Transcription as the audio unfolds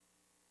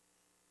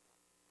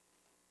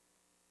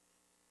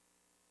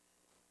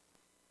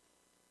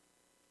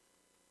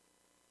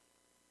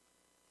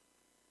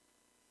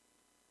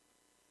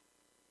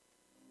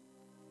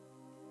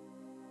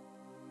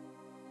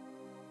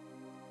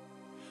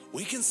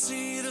We can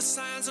see the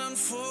signs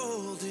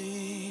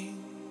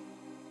unfolding.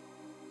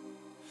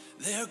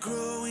 They're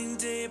growing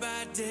day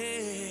by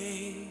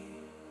day.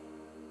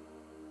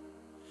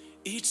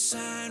 Each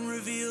sign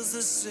reveals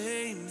the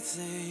same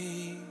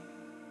thing.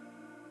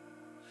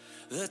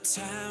 The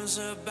time's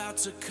about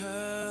to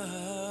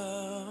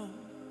come.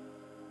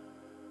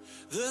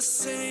 The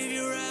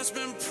Savior has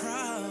been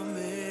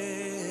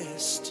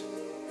promised.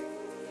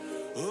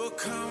 Oh,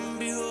 come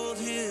behold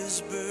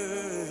his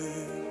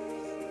birth.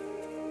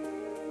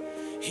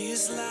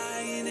 He's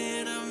lying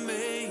in a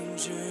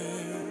manger.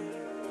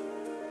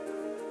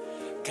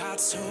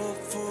 God's hope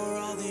for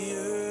all the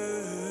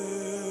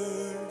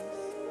earth.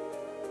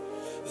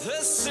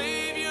 The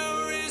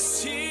Savior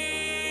is here.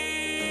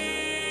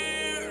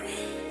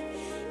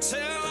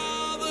 Tell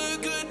all the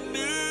good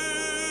news.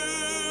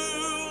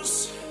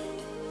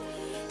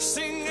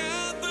 Sing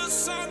out the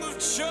song of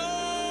joy.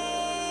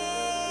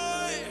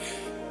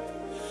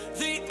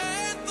 The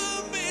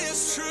anthem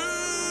is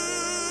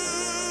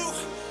true.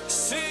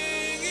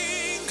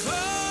 Singing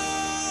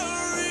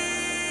glory,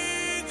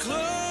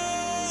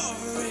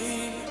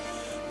 glory,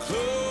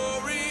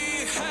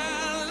 glory,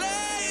 hallelujah.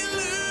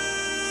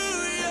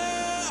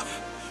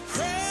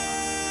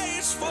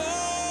 Praise forever.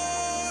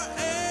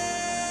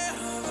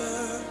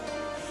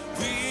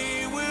 We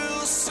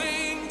will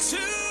sing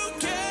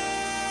together.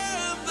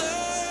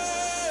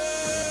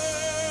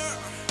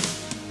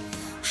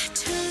 I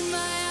turn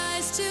my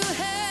eyes to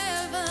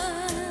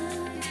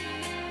heaven.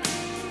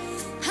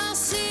 I'll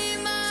see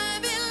my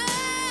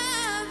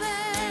beloved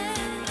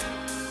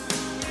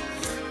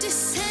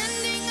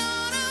descending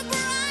on a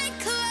bright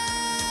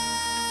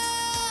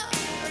cloud.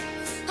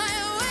 I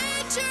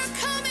await your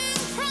coming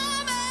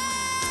promise.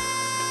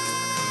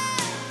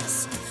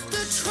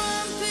 The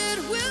trumpet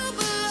will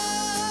blow,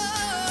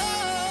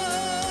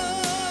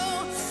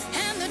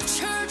 and the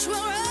church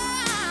will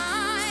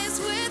rise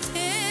with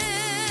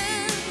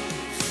him.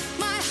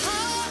 My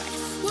heart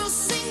will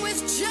sing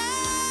with joy,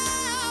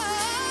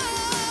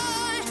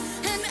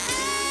 an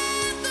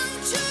anthem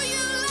to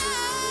you,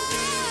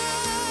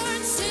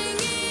 Lord,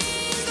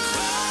 singing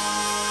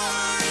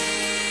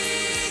glory,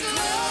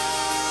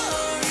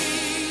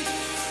 glory,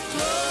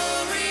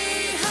 glory,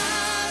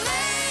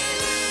 hallelujah.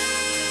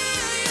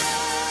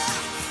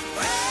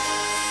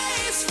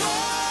 Praise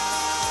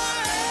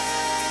forever.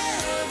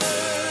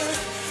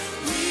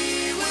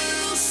 We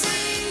will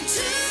sing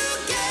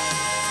together.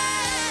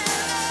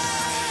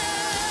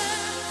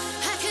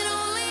 I can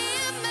only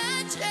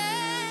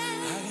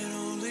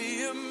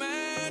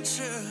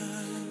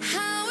imagine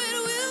how it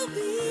will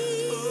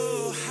be.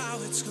 oh, how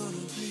it's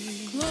gonna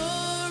be.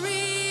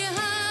 Glory,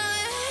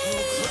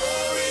 hallelujah.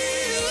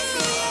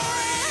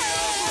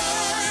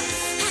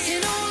 I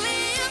can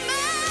only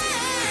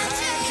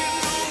imagine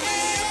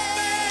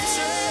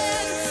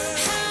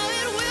how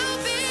it will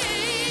be.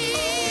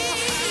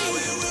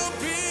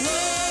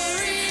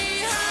 Glory,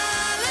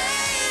 hallelujah.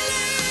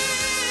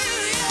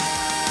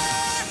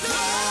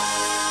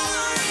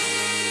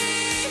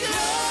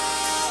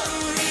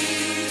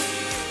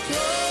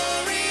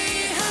 Glory,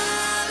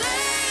 hallelujah.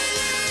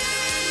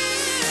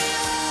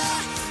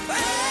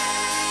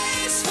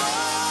 Praise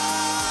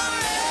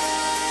forever.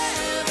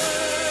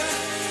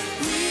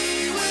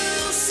 We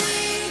will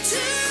sing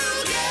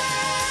together.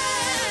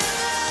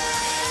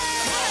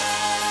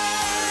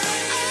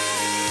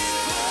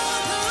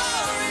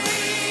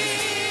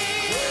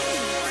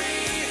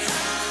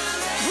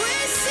 We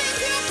sing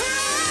your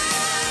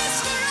praise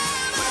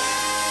forever.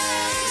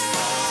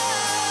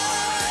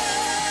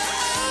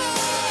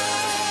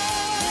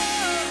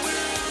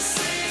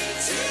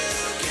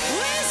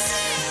 We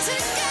sing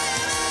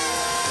together.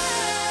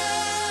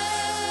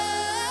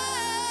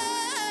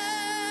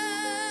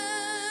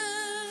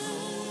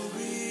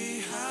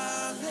 Glory,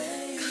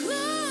 hallelujah.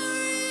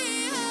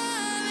 Glory,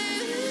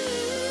 hallelujah.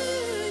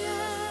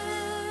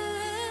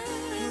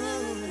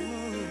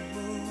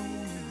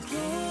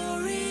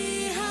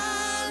 Glory,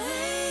 hallelujah.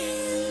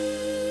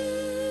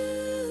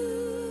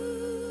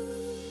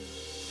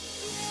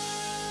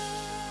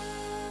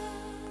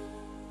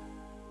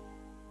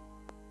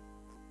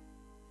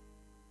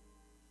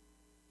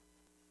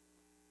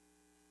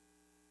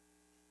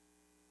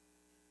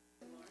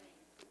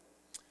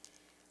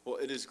 Well,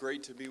 it is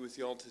great to be with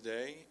y'all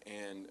today,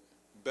 and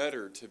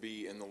better to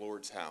be in the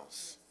Lord's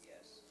house.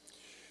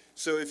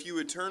 So if you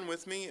would turn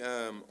with me,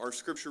 our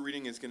scripture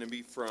reading is going to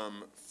be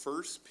from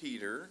 1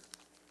 Peter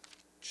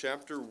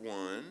chapter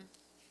 1.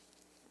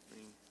 Let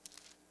me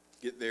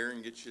get there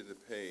and get you the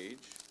page.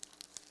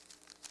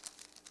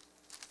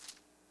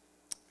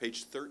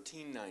 Page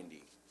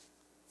 1390.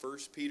 1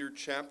 Peter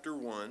chapter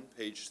 1,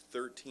 page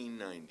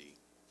 1390.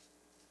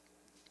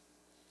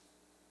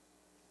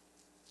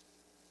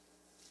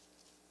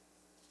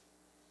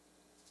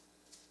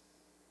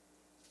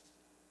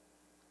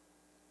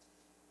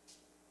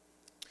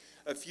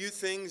 A few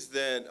things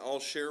that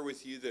I'll share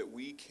with you that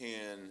we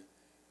can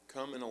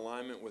come in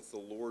alignment with the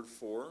Lord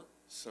for.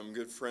 Some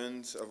good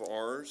friends of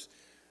ours.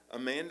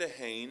 Amanda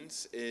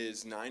Haynes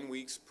is 9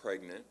 weeks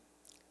pregnant,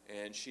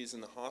 and she's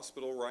in the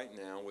hospital right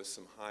now with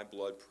some high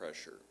blood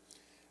pressure.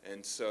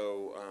 And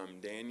so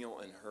Daniel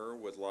and her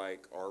would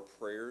like our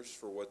prayers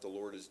for what the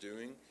Lord is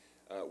doing,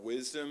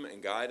 wisdom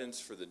and guidance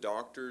for the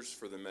doctors,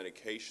 for the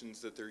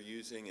medications that they're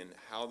using and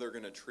how they're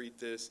going to treat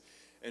this,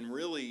 and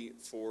really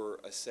for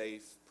a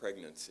safe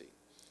pregnancy.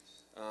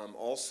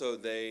 Also,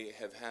 they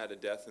have had a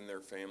death in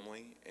their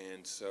family,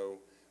 and so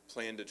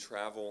plan to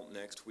travel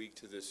next week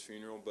to this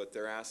funeral, but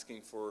they're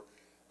asking for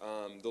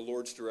the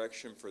Lord's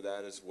direction for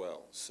that as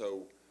well.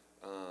 So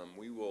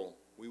we will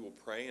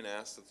pray and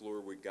ask that the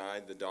Lord would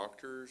guide the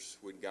doctors,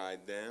 would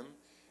guide them,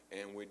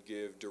 and would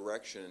give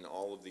direction in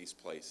all of these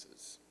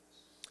places.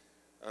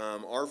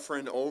 Our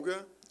friend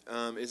Olga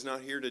is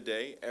not here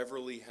today.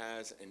 Everly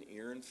has an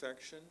ear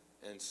infection,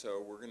 and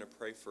so we're going to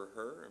pray for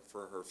her and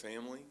for her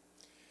family.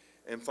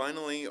 And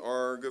finally,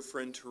 our good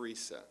friend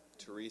Teresa.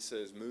 Teresa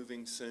is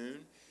moving soon,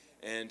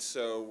 and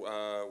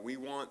so we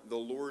want the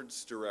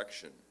Lord's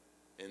direction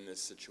in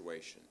this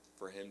situation,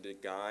 for him to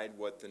guide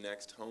what the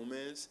next home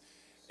is.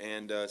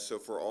 And so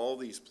for all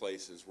these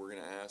places, we're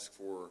going to ask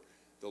for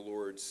the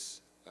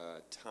Lord's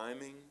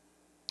timing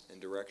and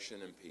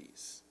direction and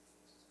peace.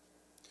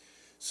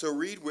 So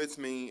read with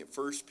me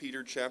 1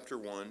 Peter chapter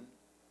 1,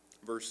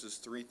 verses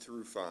 3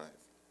 through 5.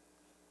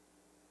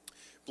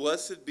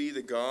 Blessed be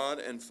the God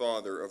and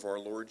Father of our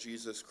Lord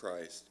Jesus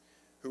Christ,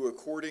 who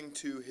according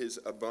to his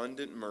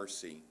abundant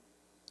mercy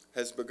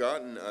has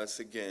begotten us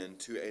again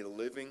to a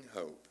living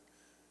hope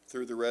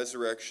through the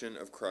resurrection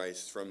of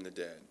Christ from the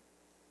dead,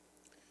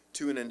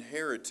 to an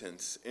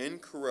inheritance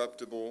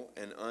incorruptible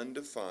and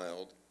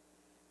undefiled,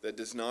 that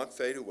does not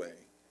fade away,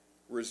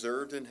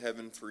 reserved in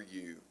heaven for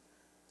you,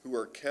 who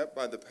are kept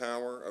by the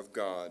power of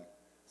God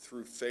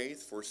through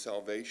faith for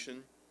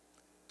salvation,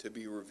 to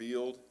be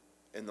revealed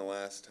in the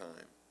last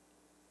time.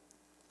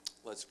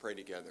 Let's pray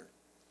together.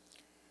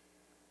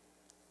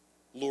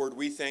 Lord,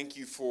 we thank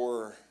you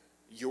for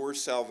your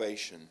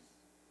salvation,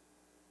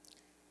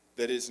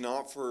 that is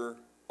not for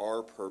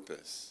our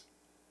purpose,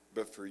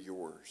 but for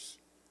yours.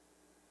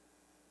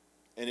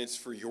 And it's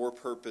for your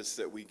purpose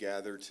that we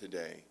gather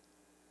today,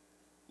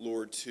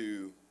 Lord,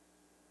 to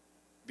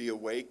be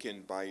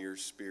awakened by your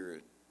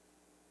Spirit,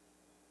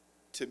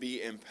 to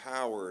be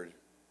empowered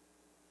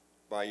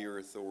by your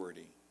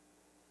authority,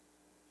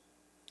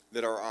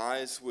 that our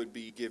eyes would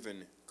be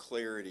given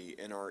clarity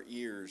and our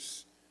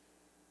ears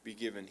be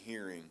given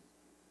hearing,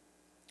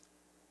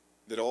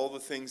 that all the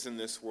things in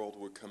this world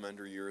would come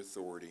under your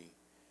authority,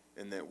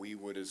 and that we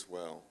would as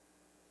well.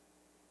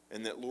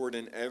 And that, Lord,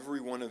 in every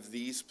one of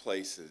these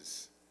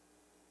places,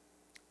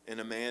 in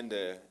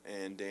Amanda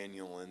and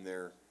Daniel and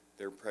their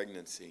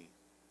pregnancy,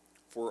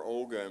 for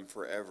Olga and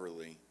for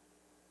Everly,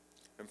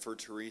 and for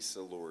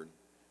Teresa, Lord,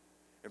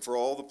 and for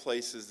all the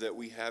places that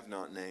we have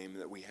not named,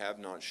 that we have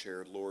not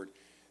shared, Lord,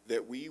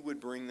 that we would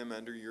bring them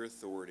under your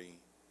authority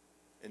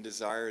and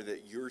desire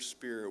that your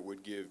Spirit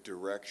would give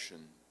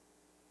direction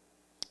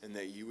and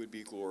that you would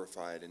be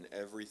glorified in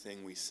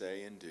everything we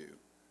say and do.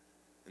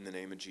 In the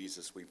name of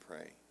Jesus we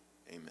pray.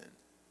 Amen.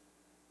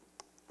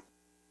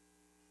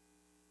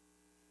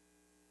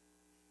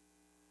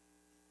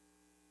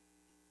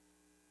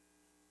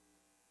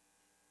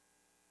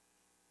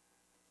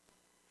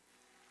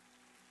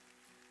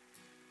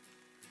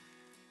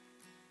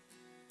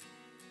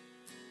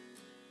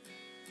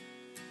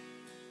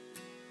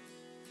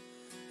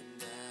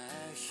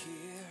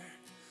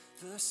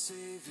 The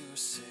Savior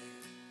say,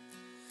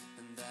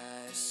 and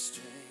thy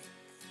strength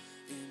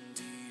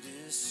indeed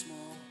is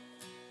small.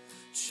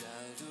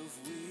 Child of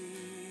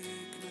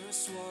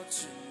weakness,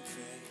 watch and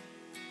pray.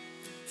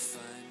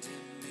 Find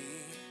in me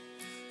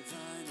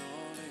thine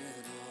all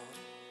in all.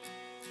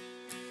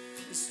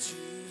 As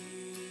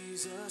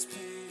Jesus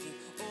paid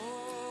it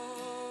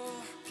all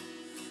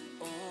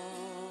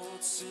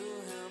to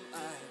him I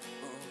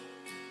owe.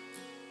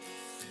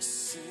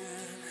 Sin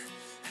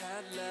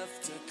had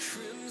left a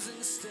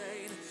crimson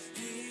stain,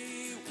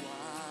 he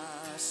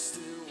washed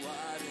it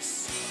white as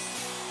snow.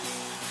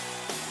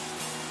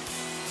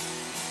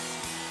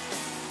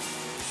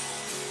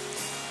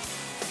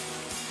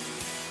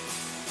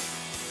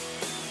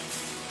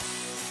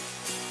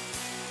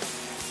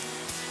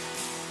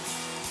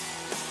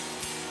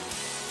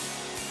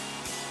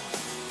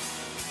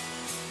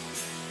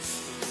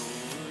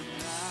 Lord,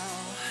 now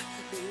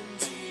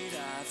indeed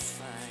I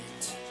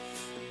find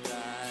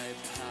thy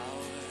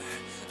power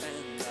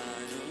and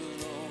thine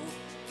alone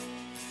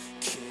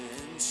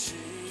can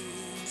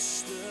change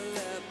the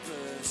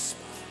leper's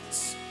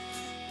spots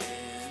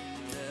and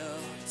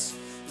melt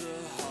the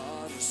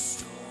hardest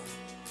storm.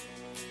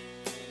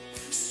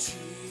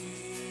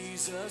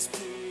 Jesus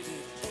paid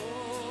it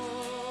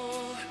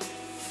all,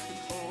 and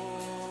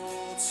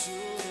all to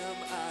him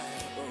I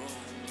owe.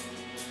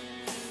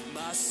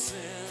 My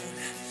sin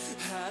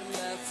had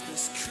left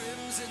this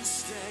crimson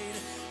stain,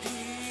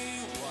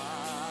 he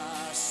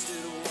washed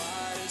it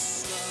white as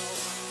snow.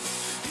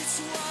 It's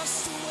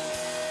washed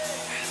away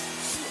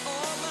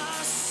all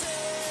my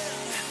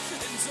sin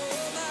and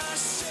all my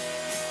shame.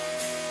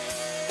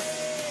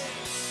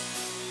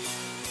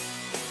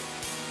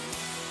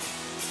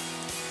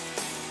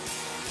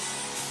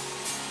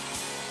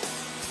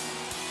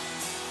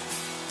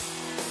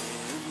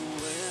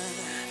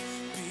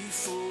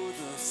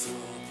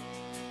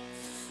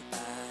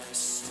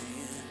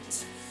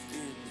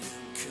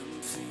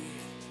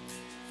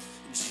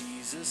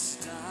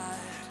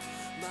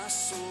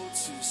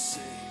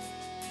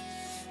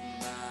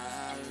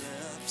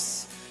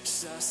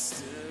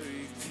 us to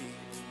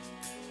repeat.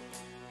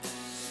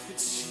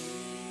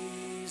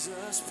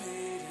 Jesus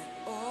paid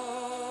it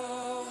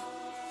all,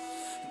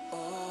 and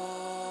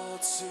all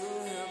to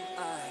him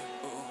I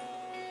owe.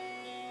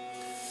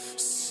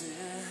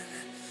 Sin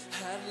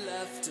had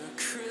left a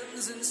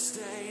crimson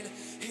stain,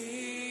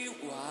 he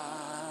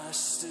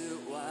washed it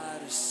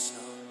white as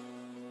snow.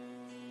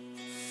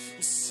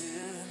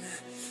 Sin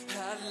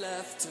had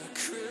left a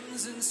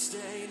crimson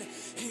stain,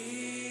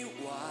 he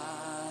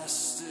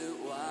washed it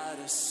white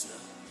as snow.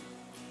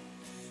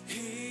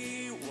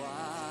 He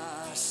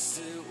washed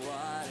it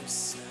white as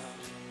snow.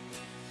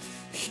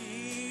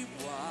 He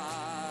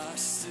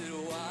washed it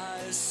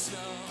white as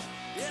snow.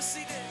 Yes,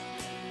 he did.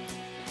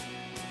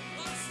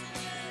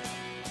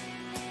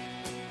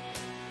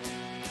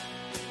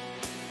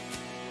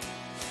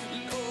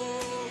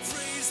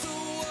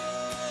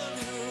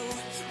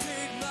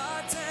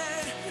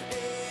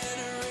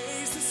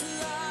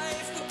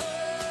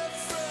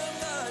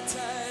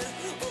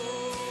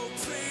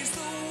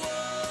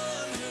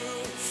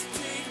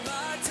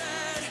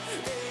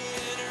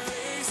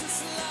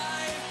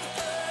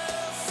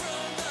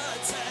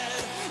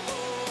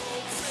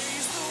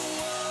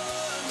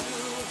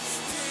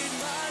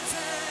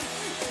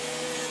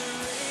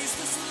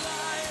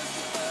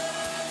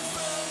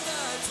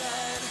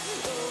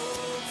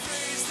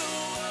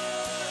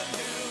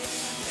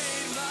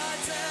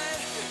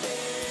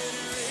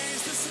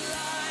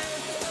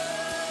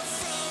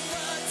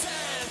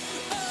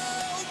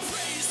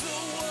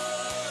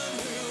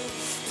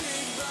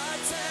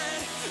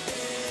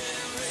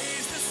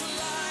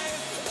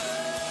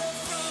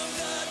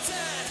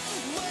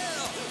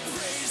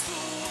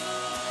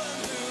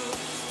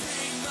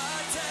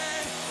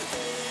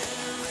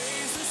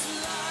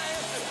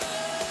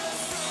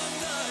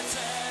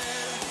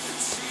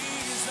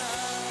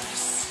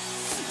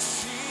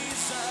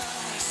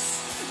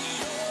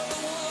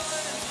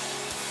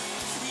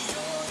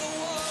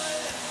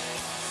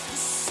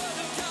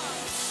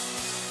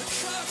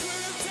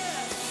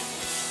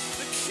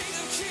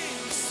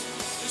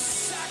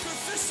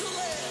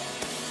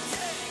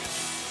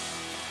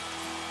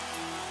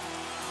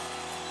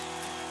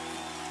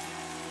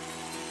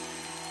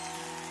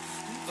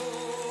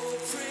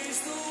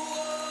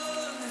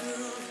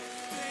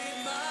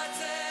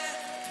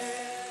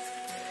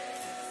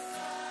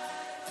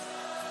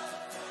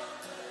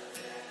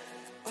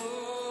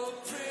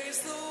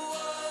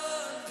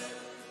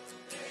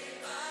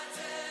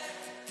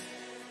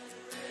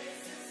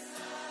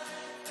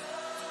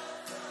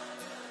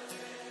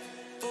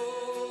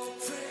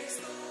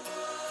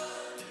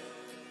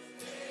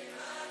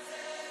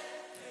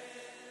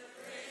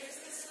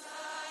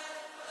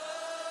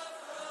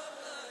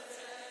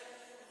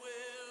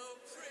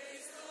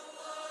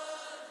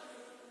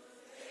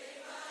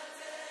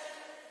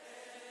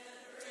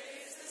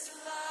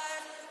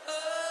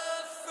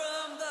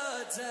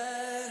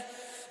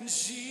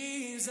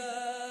 Jesus.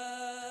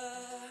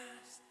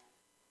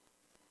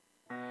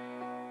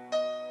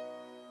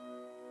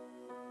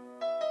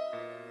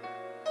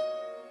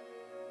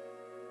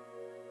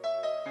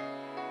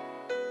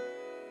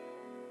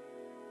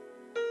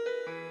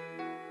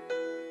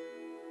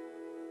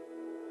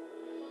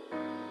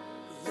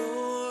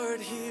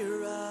 Lord,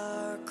 hear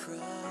our cry.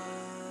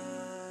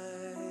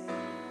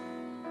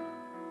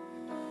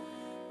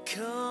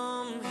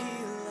 Come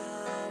heal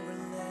our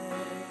land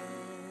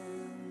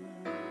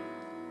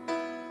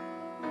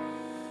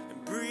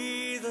and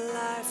breathe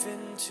life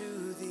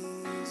into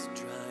these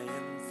dry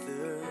and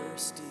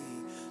thirsty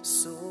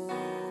souls.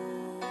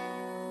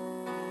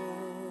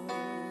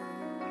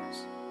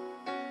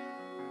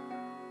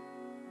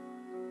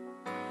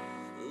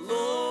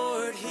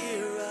 Lord,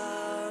 hear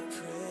our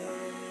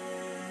prayer.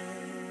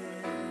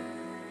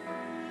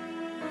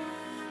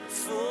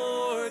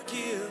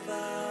 Forgive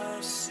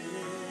our sin.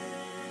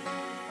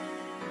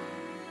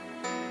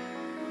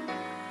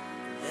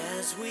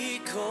 As we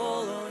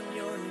call on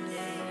your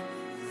name,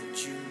 would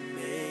you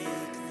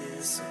make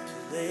this a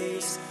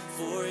place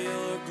for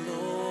your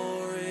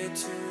glory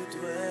to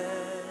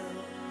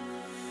dwell?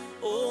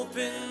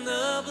 Open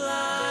the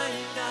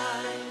blind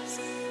eyes,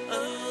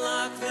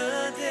 unlock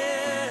the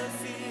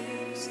deaf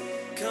ears.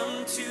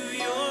 Come to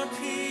your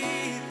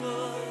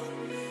people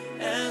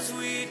as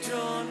we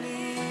draw near.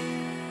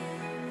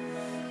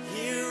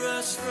 Hear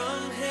us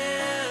from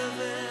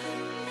heaven,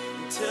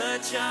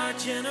 touch our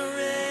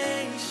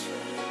generation.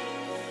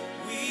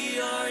 We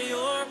are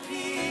your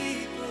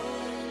people,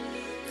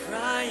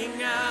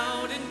 crying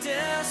out in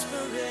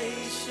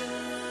desperation.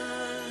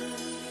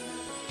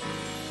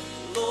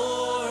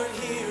 Lord,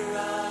 hear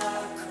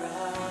our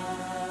cry.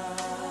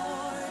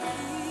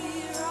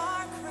 Hear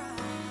our cry.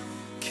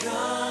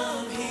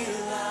 Come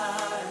heal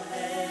our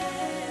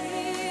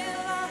land.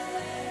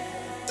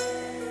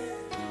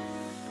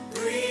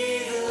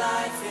 Breathe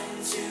life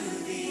into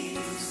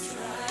these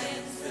dry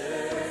and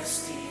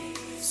thirsty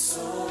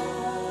souls.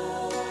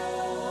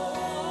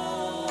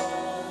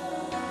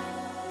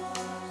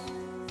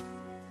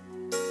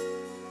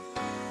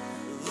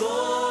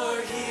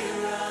 Lord, hear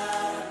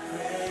our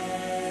prayer.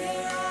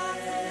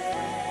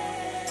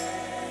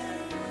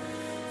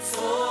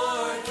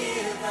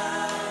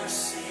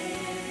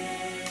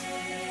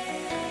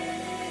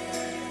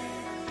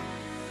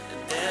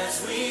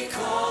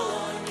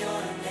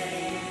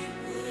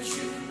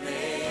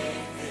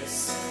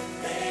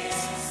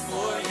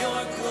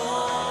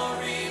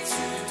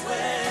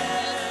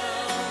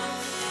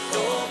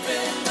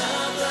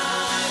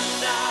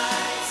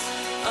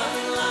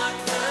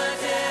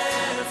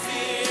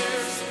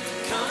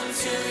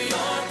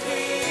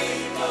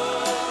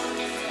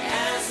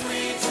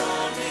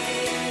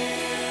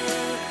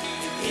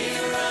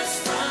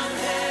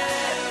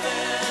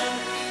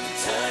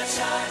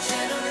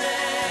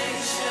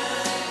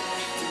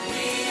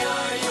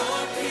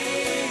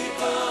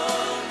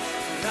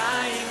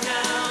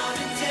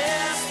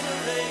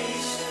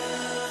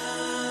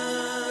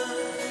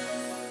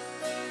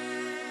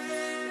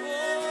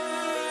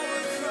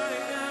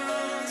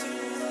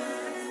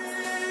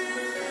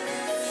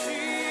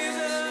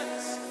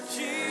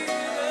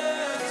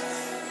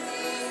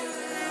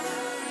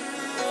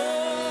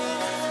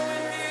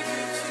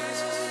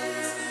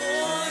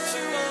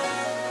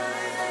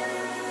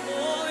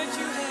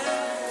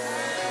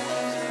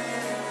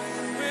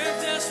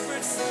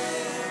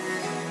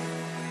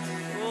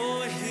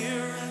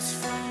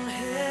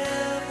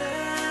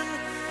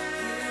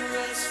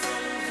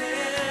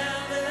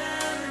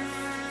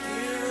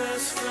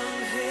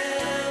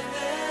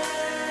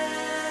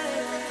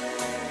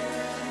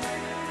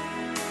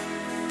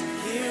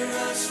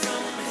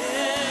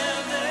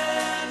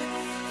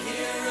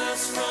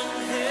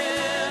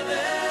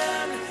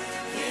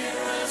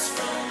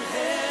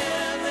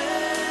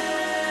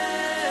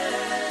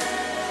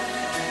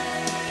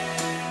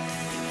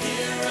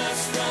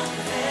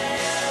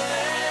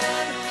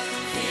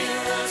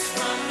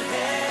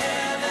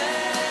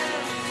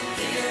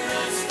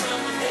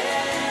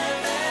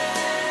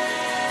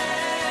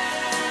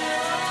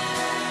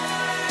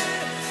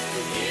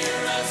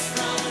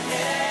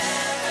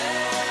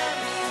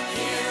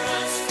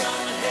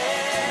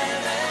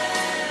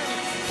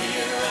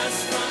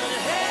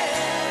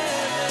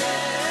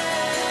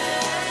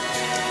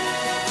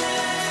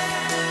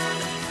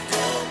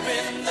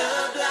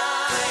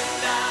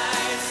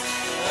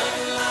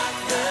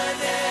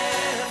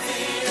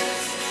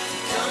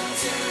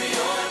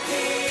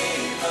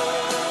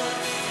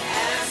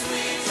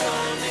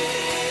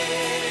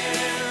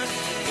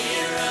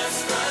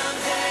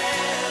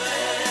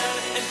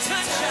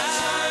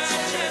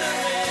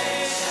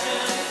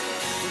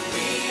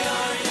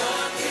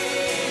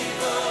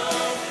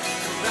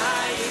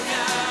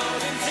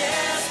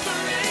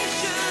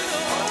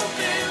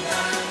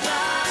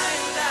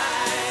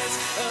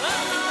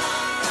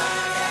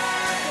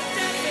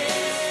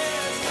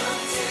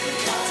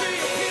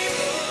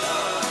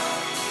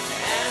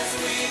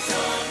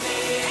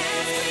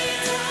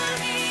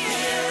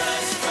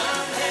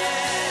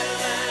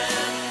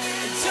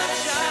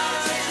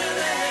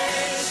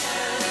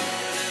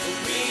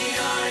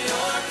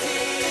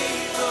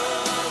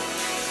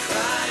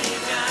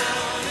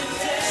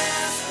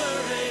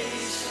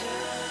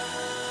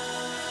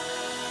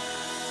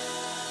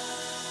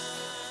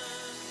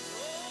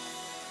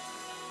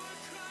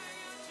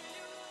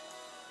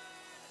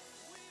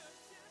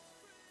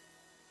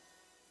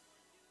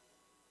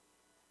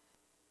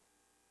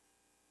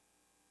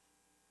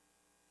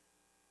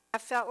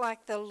 felt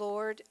like the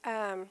Lord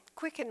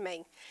quickened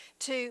me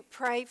to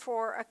pray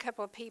for a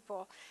couple of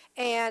people.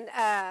 And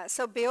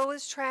so Bill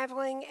is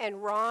traveling,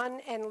 and Ron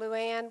and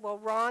Luann. Well,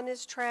 Ron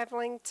is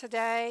traveling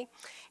today.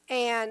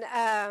 And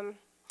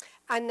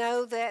I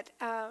know that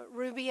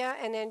Rubia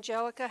and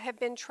Angelica have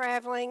been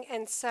traveling.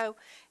 And so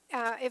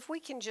if we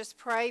can just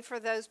pray for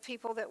those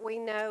people that we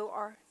know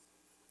are.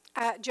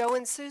 Joe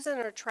and Susan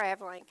are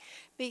traveling,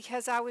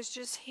 because I was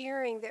just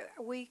hearing that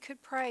we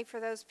could pray for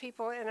those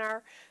people in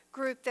our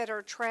group that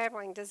are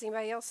traveling. Does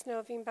anybody else know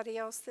of anybody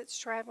else that's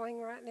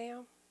traveling right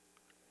now?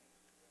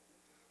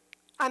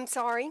 I'm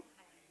sorry?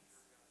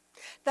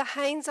 The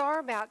Haynes are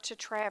about to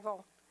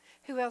travel.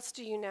 Who else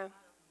do you know?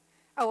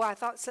 Oh, I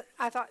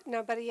thought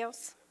nobody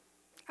else?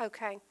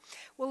 Okay.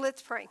 Well,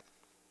 let's pray.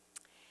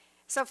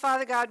 So,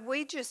 Father God,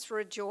 we just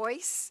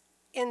rejoice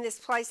in this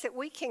place that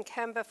we can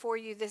come before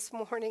you this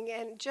morning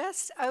and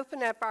just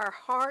open up our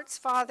hearts,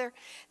 Father,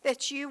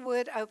 that you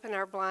would open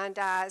our blind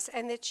eyes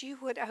and that you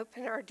would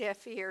open our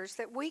deaf ears,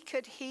 that we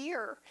could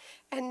hear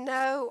and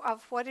know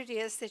of what it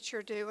is that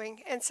you're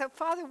doing. And so,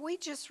 Father, we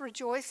just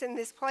rejoice in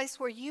this place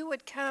where you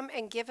would come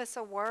and give us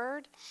a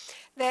word,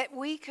 that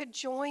we could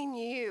join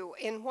you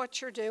in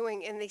what you're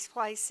doing in these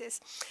places.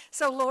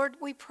 So, Lord,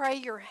 we pray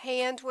your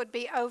hand would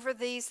be over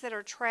these that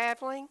are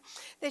traveling,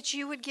 that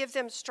you would give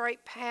them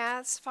straight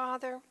paths,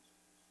 Father,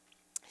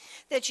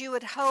 that you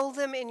would hold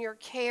them in your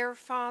care,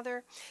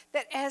 Father,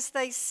 that as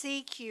they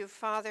seek you,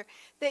 Father,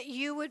 that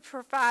you would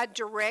provide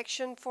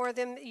direction for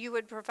them, that you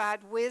would provide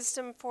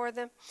wisdom for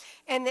them,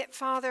 and that,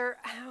 Father,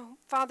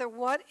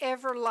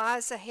 whatever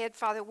lies ahead,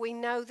 Father, we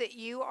know that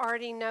you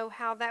already know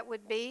how that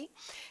would be.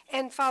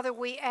 And, Father,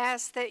 we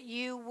ask that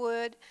you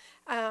would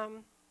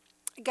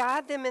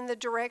guide them in the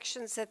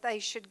directions that they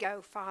should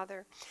go,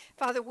 Father.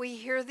 Father, we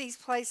hear these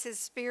places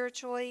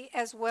spiritually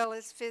as well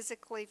as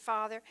physically,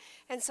 Father.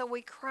 And so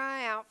we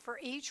cry out for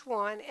each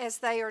one as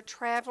they are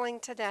traveling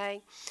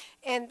today.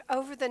 And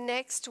over the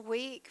next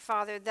week,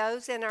 Father,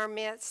 those in our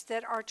midst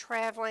that are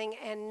traveling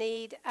and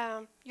need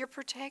your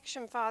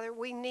protection, Father,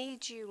 we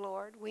need you,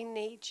 Lord. We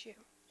need you.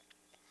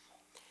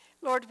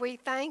 Lord, we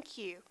thank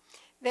you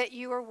that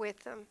you are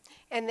with them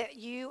and that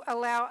you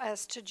allow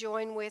us to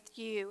join with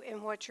you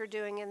in what you're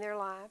doing in their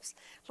lives.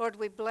 Lord,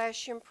 we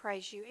bless you and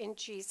praise you in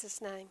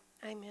Jesus' name.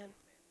 Amen.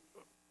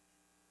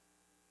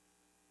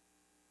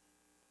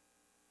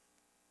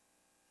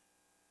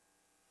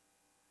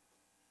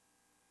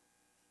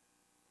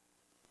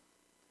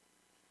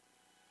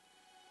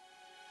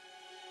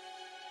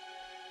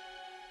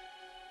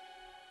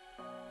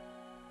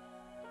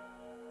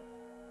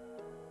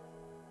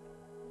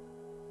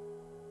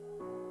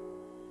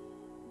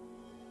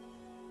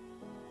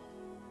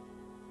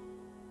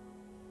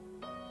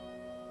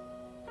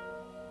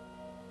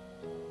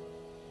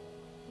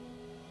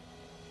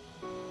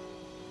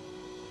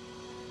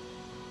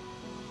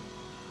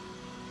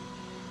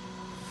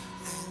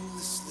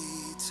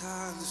 Endlessly,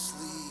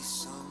 tirelessly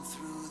sung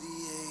through the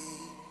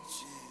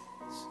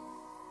ages.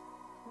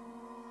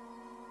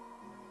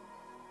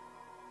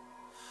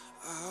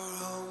 Our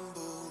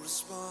humble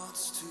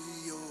response to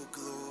your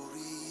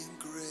glory and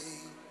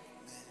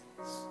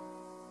greatness.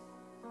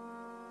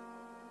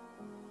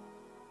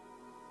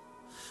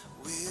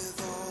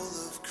 With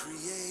all of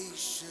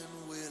creation,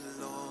 we're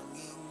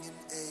longing and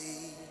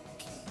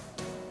aching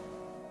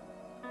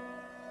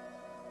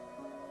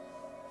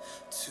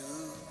to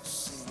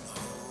sing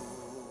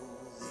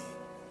holy,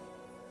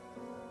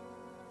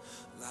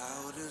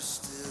 louder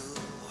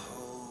still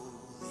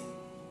holy.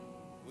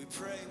 We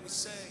pray, we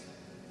sing.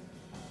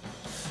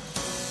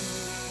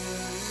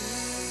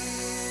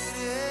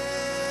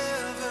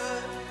 Ever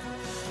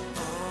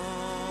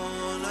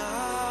on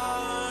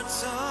our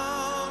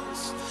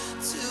tongues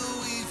till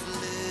we've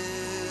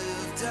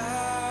lived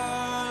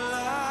our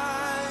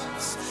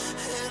lives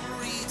and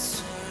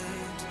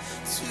returned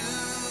to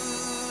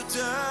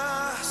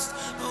dust,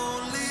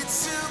 only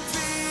to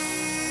be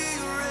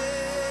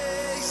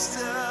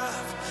raised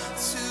up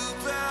to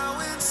bow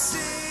and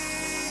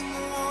sing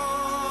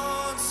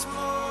once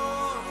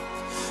more.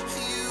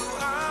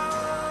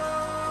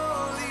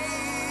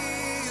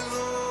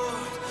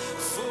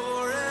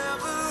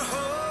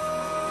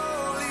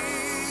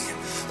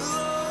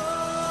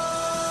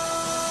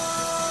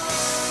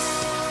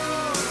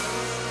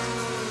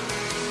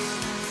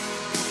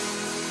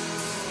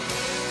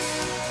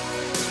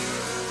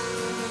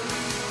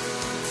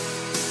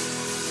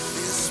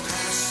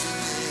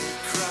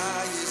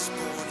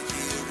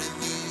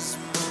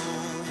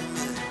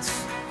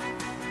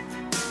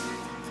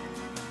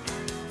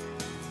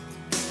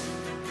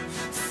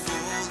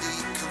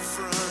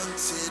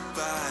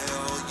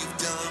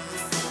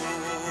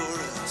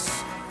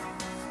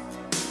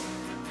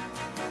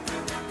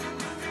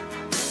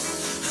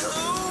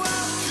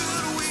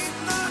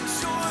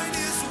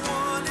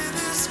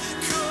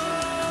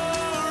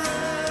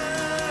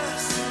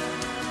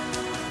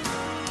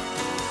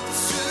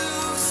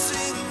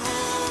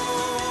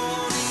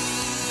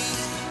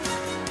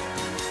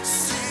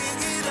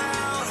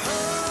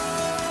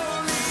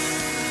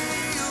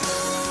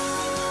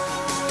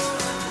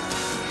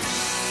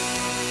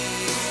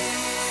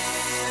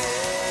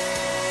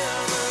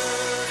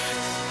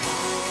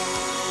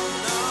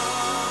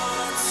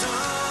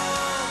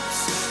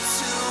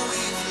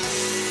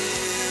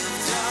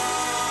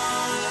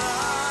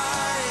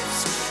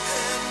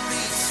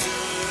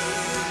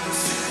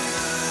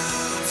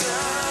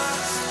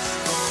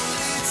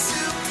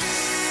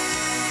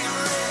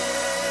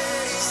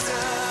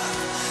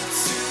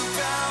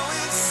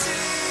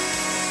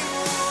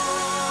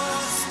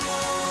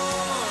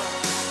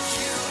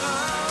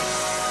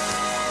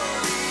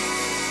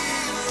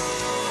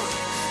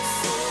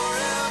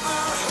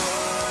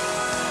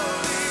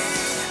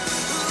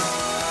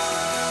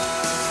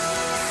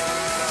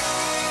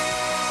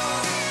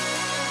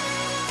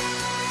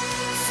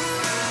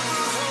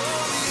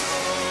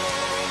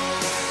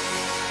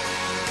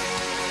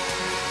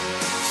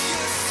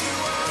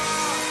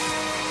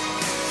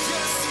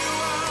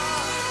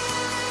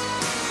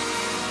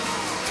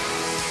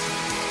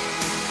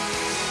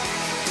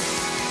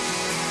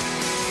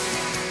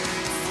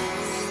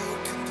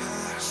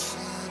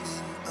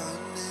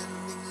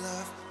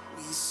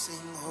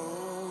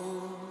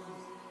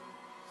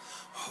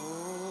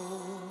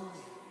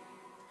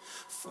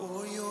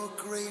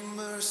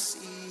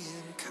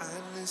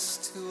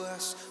 to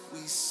us, we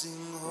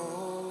sing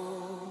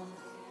holy,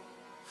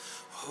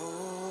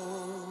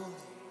 holy.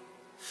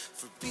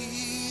 For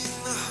being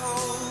the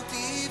hope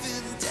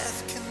even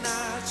death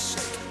cannot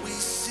shake, we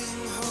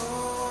sing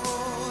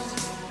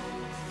holy,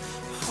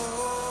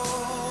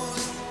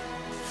 holy.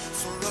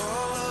 For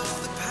all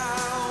of the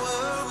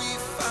power we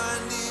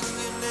find in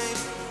your name,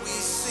 we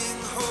sing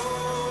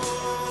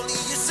holy.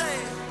 You say,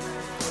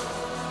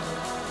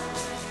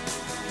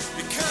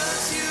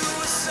 because you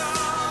are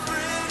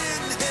sovereign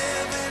in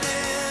heaven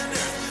and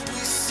earth,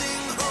 we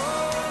sing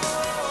holy.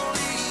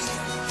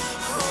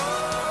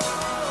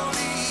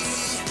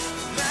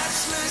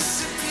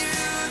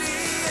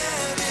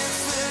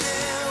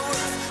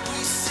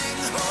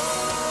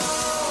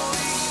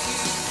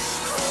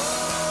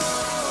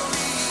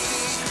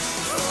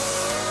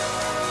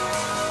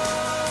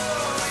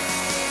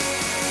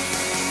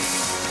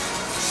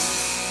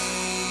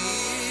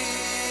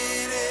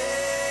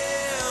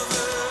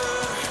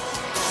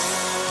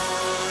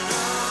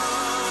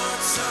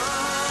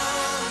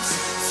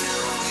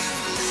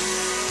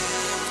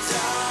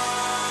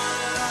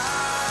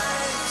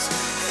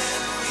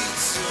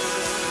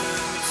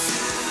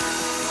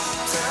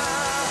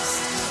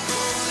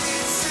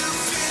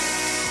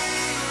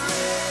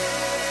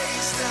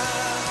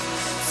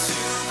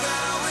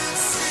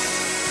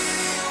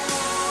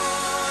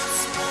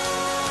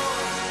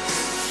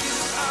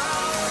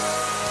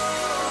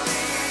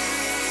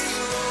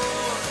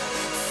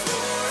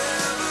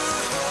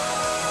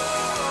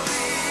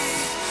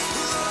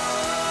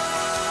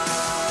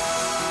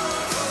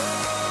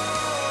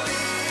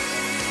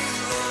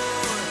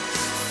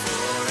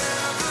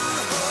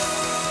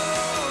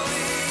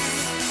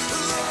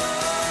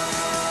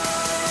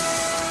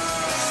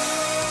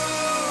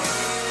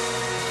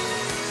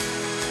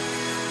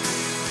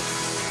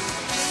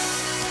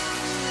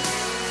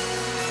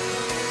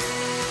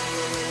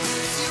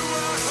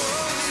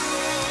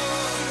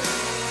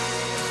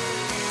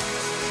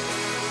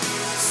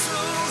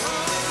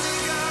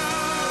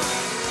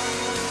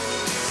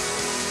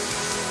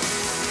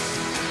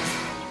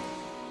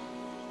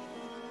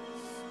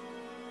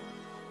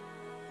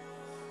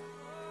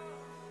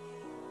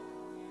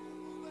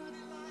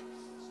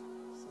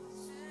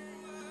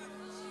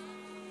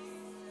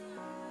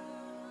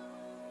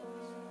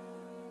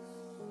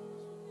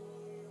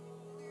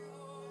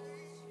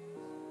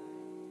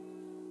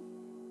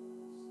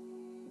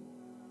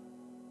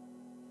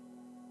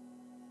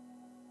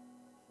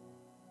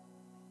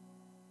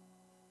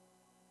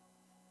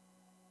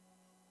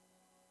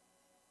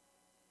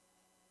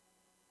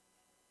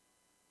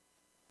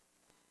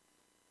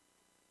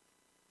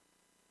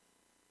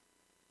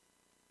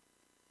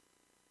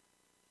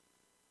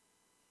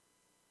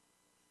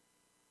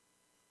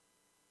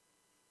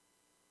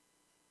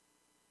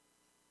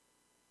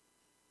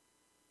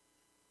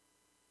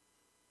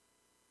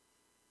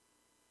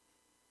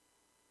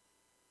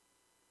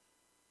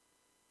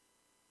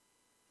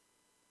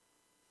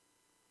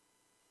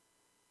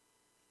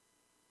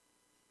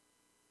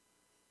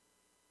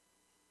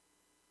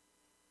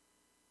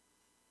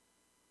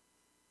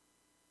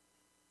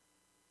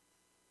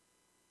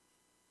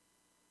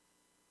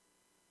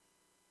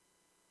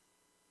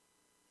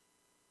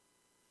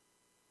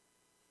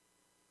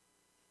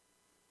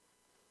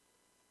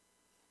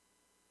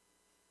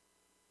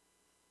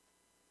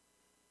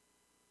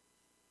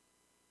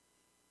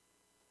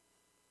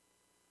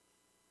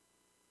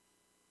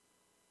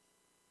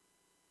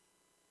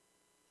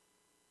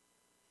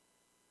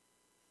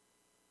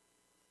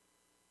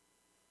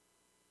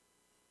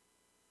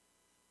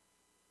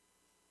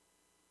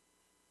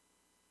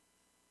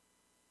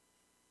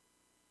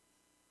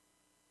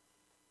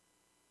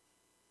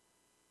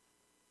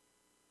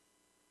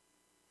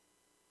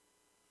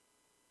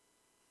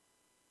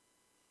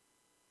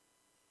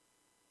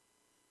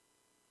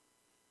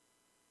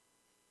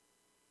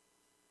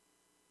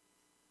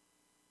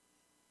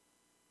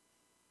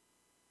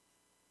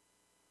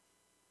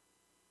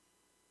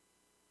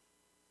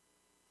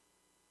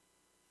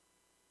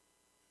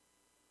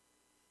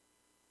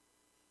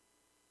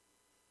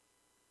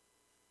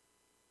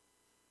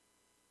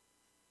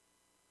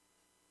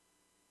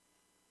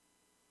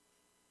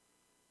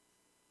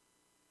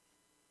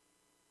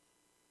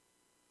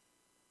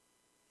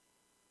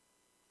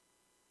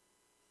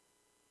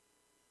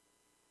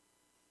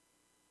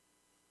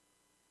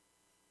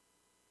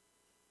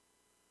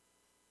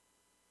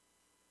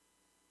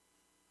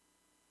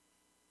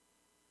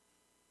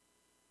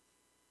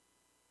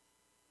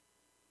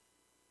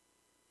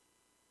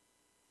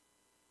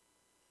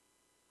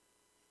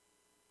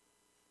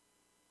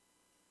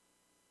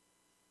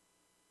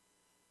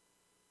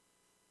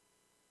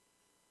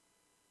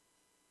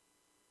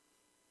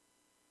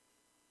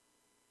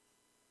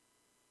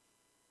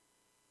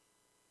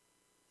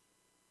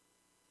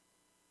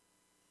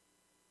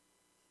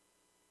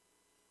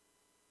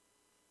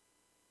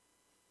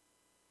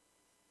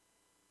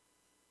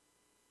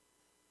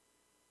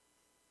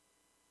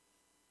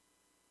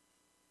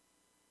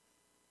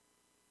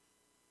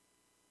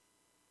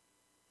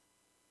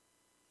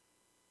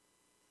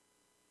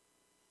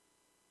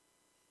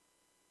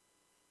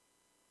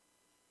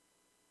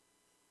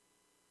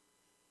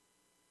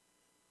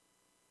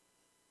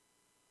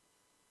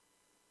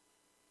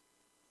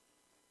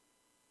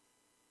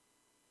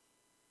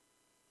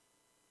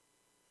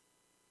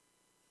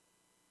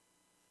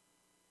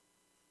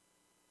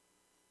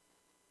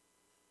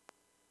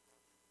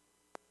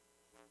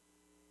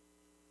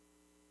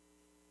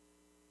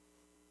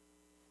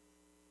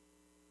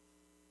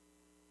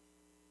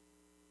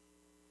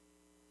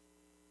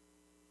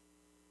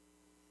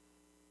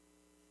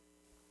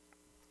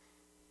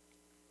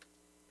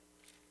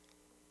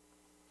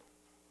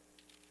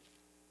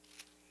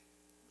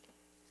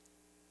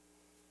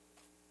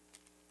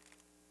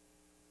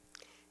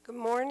 Good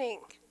morning.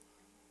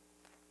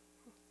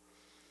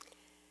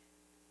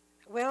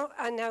 Well,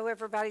 I know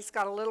everybody's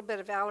got a little bit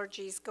of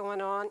allergies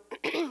going on,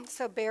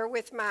 so bear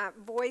with my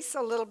voice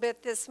a little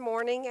bit this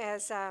morning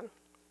as I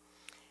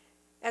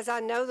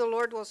know the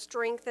Lord will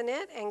strengthen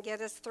it and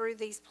get us through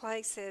these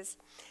places.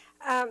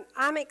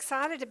 I'm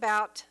excited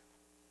about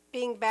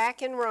being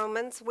back in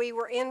Romans. We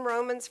were in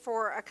Romans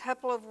for a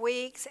couple of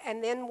weeks,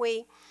 and then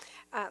we,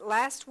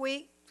 last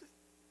week,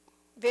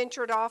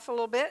 ventured off a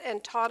little bit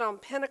and taught on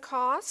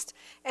Pentecost.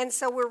 And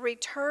so we're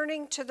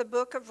returning to the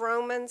book of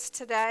Romans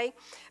today.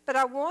 But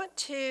I want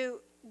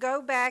to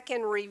go back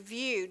and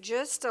review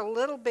just a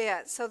little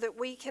bit so that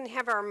we can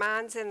have our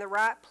minds in the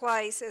right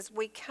place as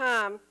we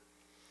come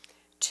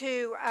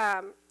to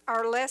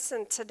our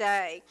lesson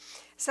today.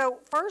 So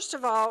first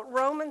of all,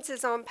 Romans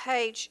is on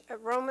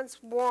Romans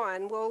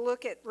 1, we'll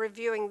look at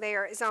reviewing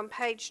there, is on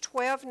page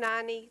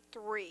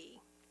 1293.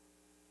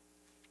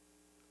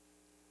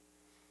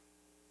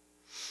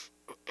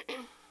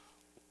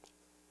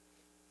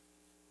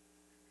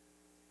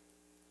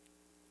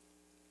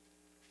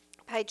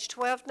 Page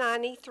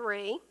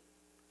 1293.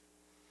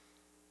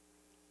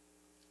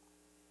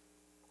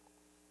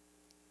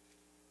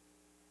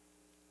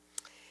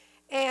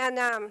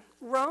 And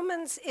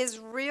Romans is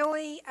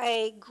really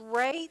a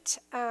great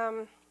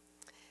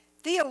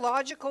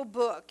theological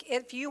book.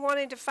 If you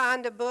wanted to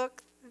find a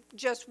book,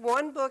 just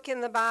one book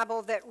in the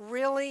Bible that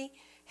really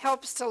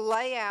helps to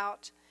lay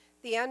out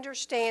the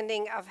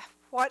understanding of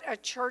what a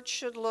church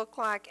should look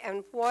like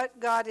and what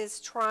God is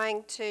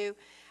trying to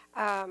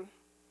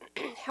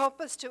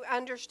help us to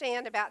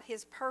understand about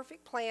his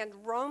perfect plan,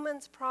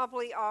 Romans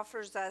probably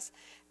offers us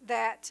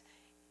that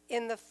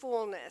in the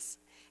fullness.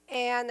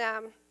 And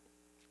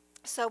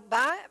so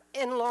by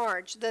and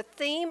large, the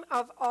theme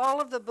of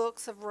all of the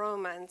books of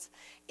Romans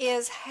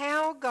is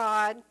how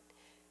God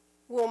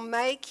will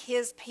make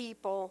his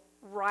people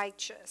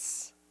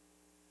righteous.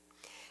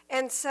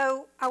 And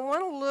so I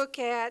want to look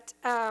at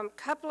a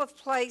couple of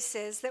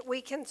places that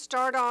we can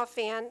start off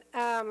in.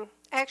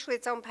 Actually,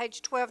 it's on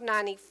page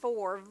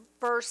 1294,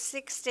 verse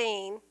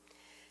 16.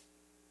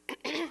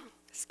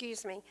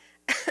 Excuse me.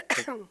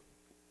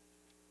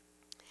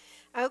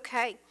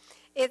 Okay.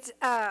 It's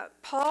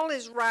Paul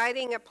is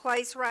writing a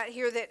place right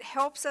here that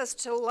helps us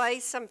to lay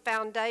some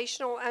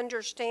foundational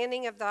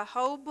understanding of the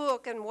whole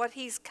book and what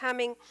he's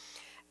coming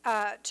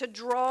to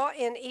draw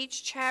in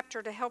each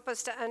chapter to help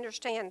us to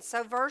understand.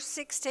 So verse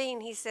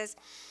 16, he says,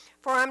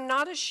 "For I'm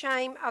not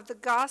ashamed of the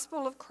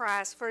gospel of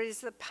Christ, for it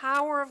is the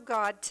power of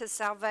God to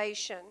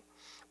salvation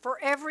for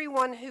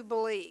everyone who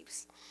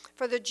believes,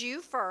 for the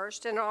Jew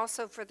first and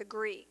also for the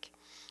Greek.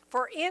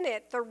 For in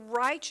it the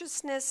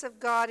righteousness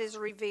of God is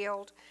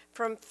revealed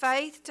from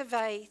faith to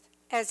faith,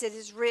 as it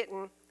is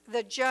written,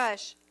 the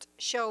just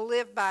shall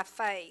live by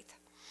faith."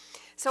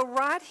 So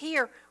right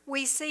here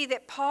we see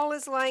that Paul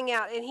is laying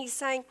out, and he's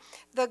saying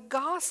the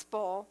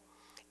gospel,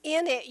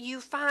 in it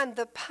you find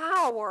the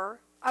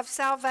power of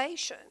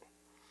salvation.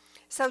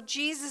 So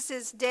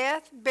Jesus'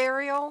 death,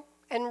 burial,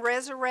 and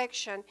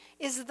resurrection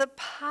is the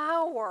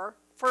power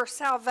for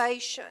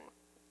salvation.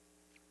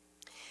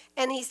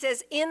 And he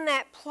says, in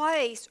that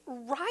place,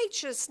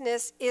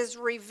 righteousness is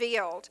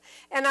revealed.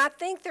 And I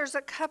think there's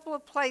a couple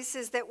of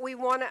places that we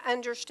want to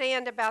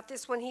understand about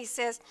this when he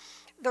says,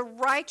 the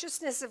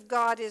righteousness of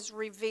God is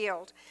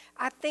revealed.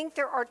 I think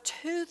there are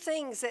two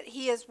things that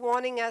he is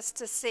wanting us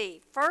to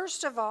see.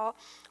 First of all,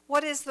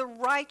 what is the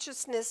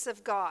righteousness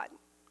of God?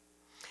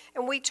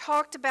 And we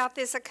talked about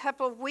this a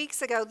couple of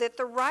weeks ago, that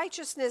the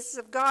righteousness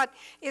of God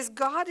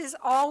is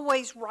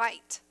always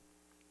right.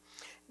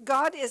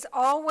 God is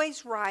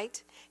always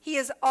right. He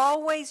is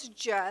always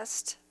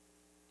just.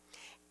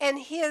 And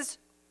his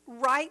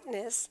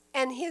rightness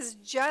and his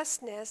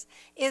justness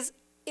is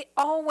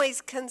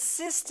always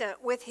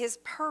consistent with his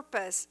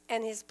purpose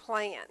and his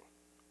plan.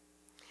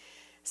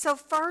 So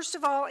first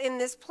of all, in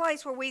this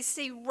place where we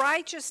see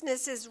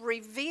righteousness is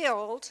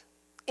revealed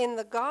in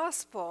the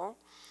gospel,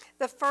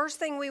 the first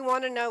thing we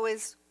want to know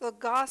is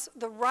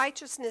the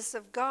righteousness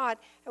of God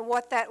and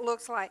what that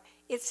looks like.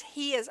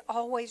 He is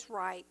always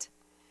right.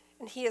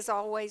 And he is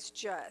always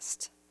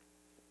just.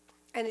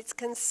 And it's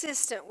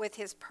consistent with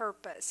his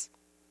purpose.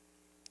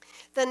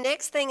 The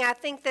next thing I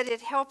think that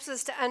it helps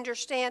us to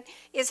understand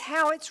is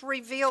how it's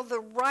revealed. The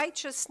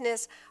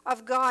righteousness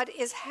of God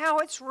is how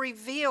it's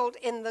revealed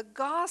in the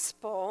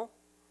gospel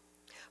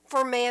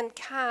for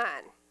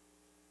mankind.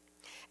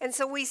 And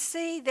so we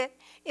see that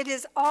it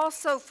is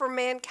also for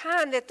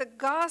mankind that the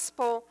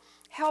gospel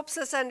helps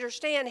us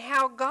understand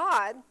how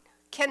God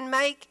can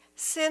make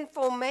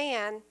sinful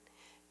man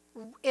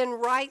in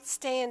right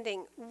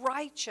standing,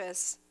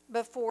 righteous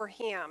before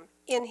him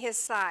in his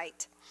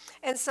sight.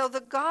 And so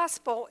the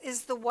gospel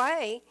is the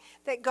way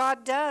that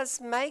God does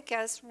make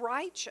us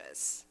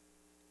righteous.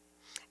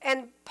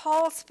 And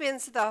Paul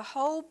spends the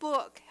whole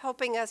book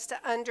helping us to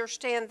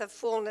understand the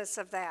fullness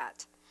of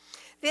that.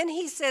 Then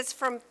he says,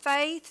 from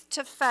faith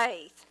to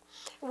faith.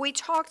 We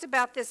talked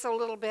about this a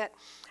little bit.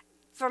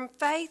 From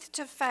faith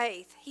to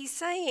faith. He's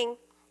saying,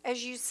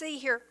 as you see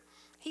here,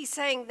 he's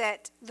saying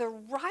that the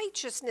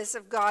righteousness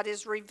of God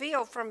is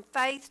revealed from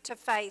faith to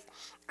faith.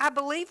 I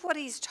believe what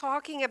he's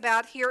talking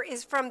about here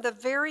is from the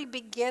very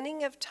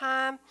beginning of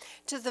time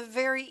to the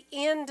very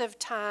end of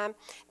time,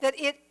 that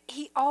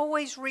he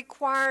always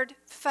required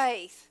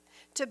faith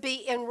to be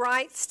in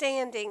right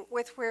standing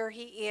with where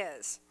he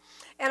is.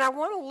 And I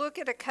want to look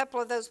at a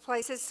couple of those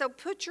places. So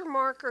put your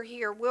marker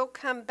here. We'll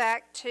come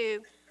back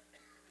to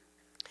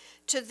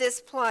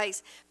this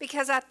place,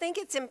 because I think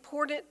it's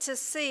important to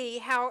see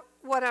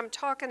what I'm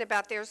talking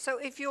about there. So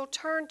if you'll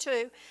turn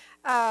to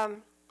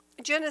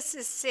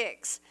Genesis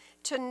 6,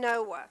 to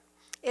Noah.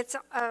 It's,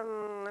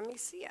 let me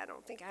see, I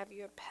don't think I have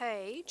you a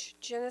page.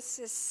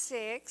 Genesis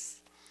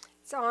 6,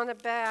 it's on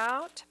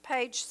about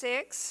page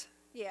 6,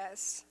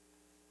 yes.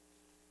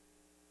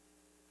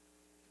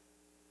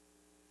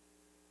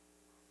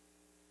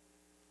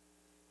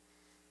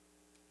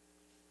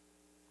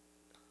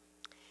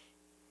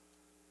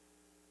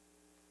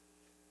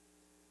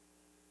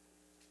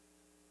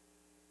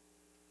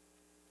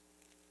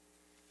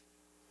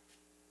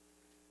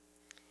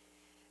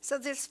 So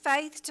this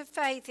faith to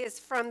faith is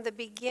from the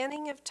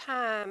beginning of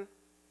time.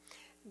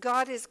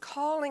 God is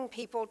calling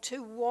people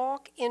to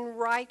walk in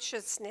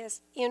righteousness,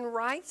 in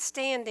right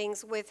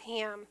standings with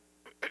him.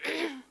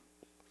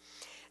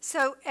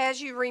 So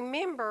as you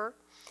remember,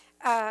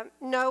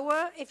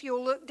 Noah, if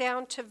you'll look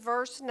down to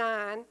verse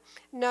 9,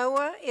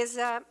 Noah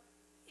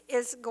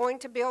is going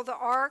to build the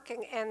ark,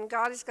 and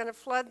God is going to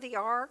flood the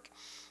ark.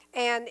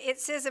 And it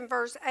says in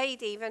verse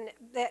 8 even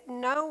that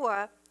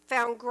Noah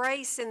found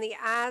grace in the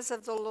eyes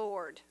of the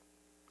Lord.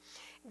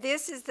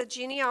 This is the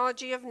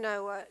genealogy of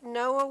Noah.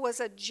 Noah was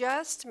a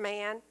just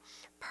man,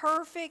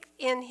 perfect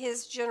in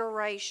his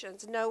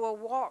generations. Noah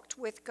walked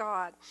with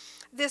God.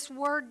 This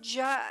word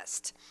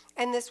just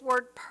and this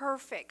word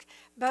perfect,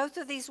 both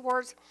of these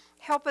words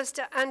help us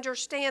to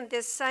understand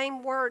this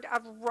same word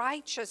of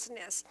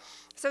righteousness.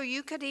 So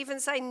you could even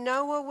say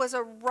Noah was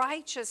a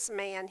righteous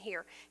man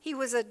here. He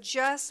was a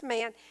just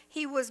man.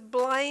 He was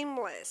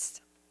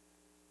blameless.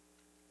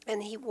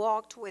 And he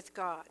walked with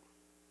God.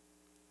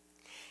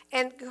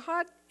 And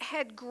God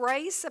had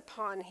grace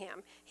upon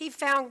him. He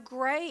found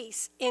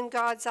grace in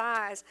God's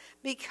eyes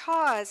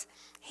because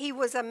he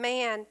was a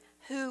man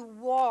who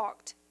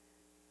walked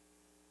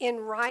in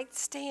right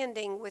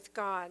standing with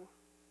God.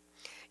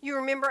 You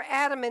remember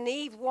Adam and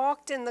Eve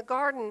walked in the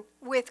garden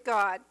with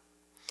God,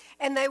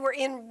 and they were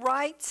in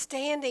right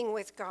standing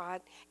with God,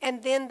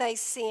 and then they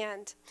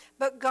sinned.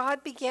 But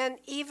God began,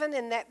 even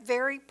in that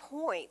very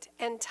point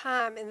and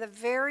time, in the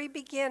very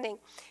beginning,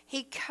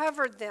 he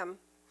covered them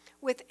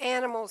with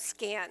animal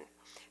skin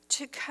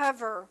to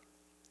cover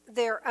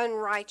their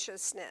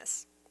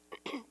unrighteousness.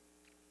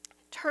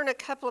 Turn a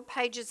couple of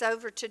pages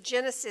over to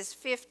Genesis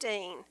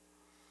 15.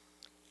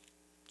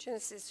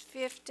 Genesis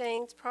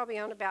 15, it's probably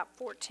on about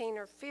 14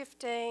 or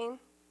 15.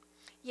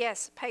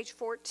 Yes, page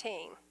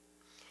 14.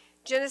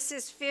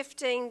 Genesis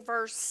 15,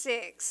 verse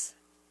 6.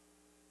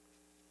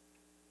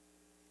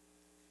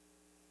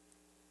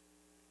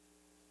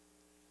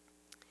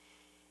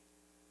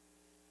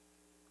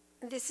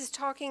 This is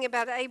talking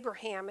about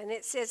Abraham, and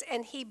it says,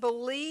 and he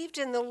believed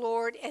in the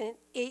Lord,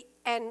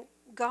 and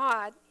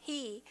God,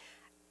 he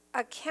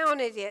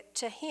accounted it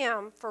to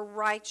him for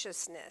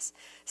righteousness.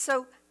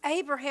 So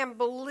Abraham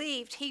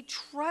believed, he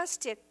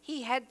trusted,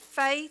 he had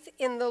faith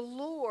in the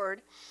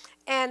Lord,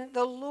 and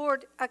the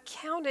Lord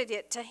accounted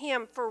it to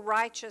him for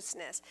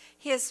righteousness.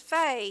 His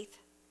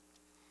faith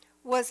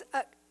was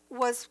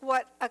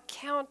what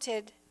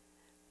accounted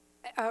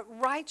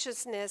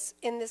righteousness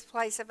in this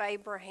place of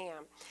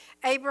Abraham.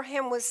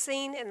 Abraham was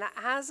seen in the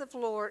eyes of the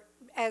Lord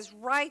as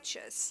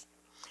righteous.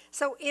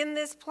 So in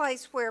this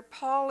place where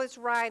Paul is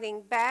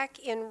writing back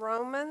in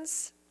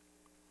Romans,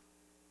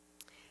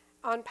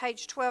 on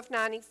page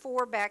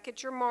 1294, back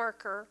at your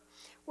marker,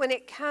 when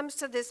it comes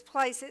to this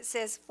place, it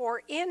says,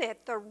 for in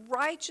it the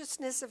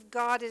righteousness of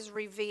God is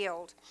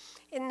revealed.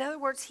 In other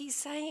words, he's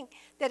saying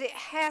that it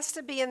has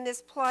to be in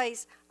this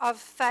place of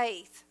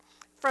faith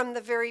from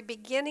the very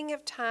beginning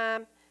of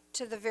time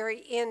to the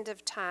very end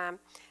of time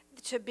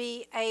to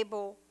be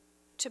able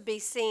to be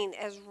seen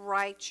as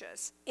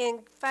righteous in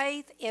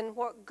faith in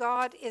what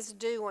God is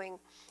doing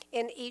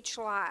in each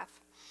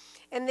life.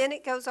 And then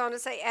it goes on to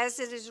say, as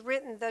it is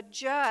written, the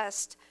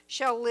just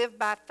shall live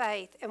by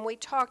faith. And we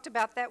talked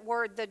about that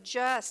word. The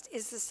just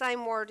is the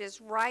same word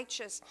as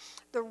righteous.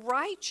 The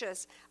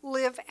righteous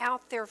live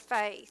out their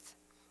faith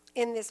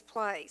in this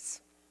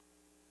place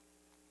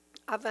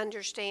of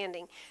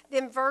understanding.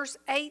 Then verse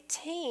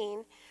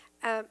 18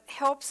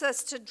 helps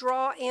us to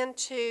draw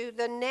into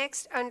the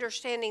next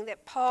understanding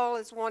that Paul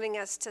is wanting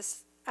us to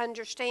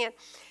understand.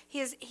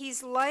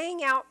 He's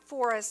laying out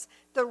for us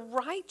the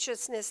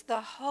righteousness,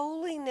 the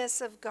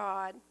holiness of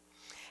God.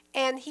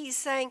 And he's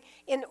saying,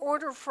 in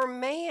order for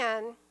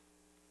man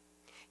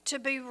to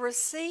be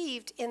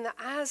received in the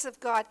eyes of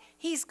God,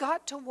 he's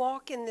got to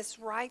walk in this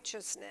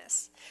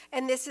righteousness.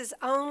 And this is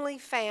only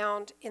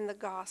found in the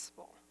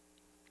gospel.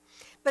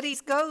 But he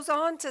goes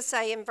on to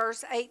say in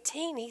verse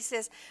 18, he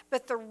says,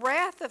 but the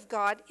wrath of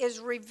God is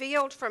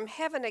revealed from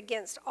heaven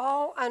against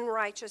all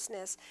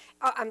ungodliness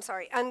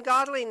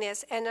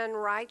and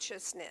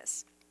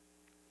unrighteousness.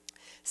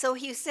 So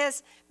he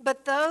says,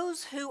 but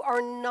those who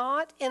are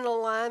not in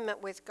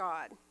alignment with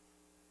God,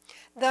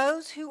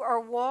 those who are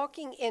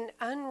walking in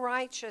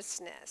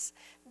unrighteousness,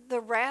 the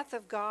wrath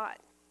of God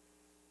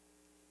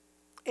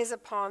is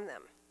upon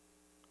them.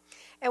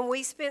 And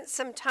we spent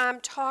some time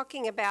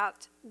talking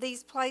about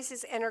these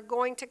places and are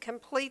going to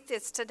complete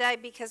this today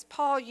because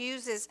Paul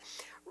uses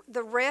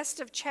the rest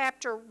of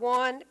chapter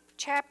 1,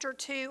 chapter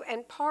 2,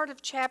 and part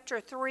of chapter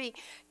 3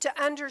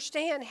 to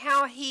understand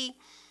how he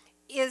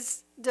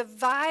is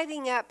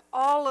dividing up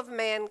all of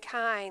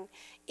mankind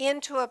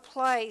into a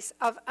place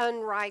of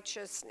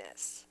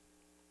unrighteousness.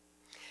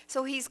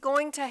 So he's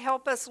going to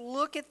help us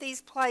look at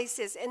these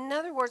places. In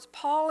other words,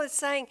 Paul is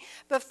saying,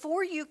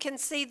 before you can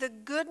see the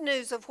good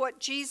news of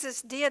what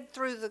Jesus did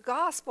through the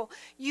gospel,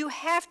 you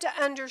have to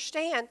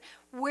understand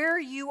where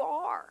you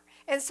are.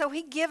 And so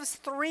he gives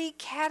 3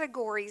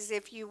 categories,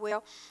 if you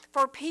will,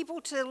 for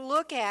people to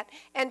look at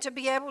and to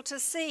be able to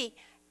see,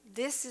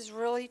 this is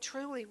really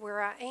truly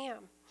where I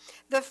am.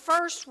 The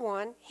first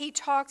one he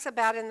talks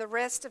about in the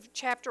rest of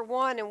chapter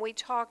 1, and we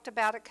talked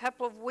about a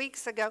couple of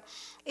weeks ago.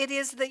 It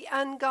is the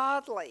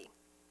ungodly,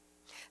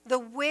 the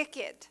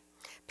wicked,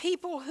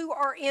 people who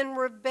are in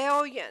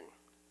rebellion.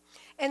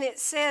 And it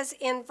says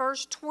in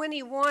verse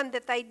 21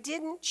 that they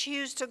didn't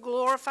choose to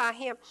glorify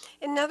him.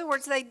 In other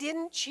words, they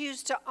didn't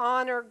choose to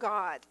honor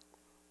God.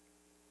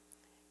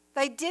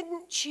 They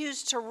didn't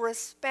choose to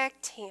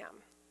respect him.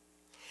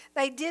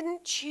 They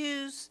didn't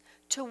choose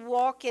to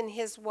walk in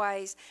his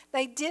ways.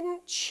 They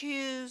didn't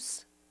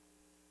choose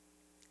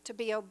to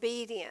be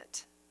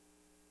obedient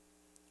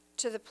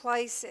to the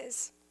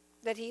places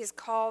that he has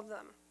called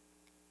them.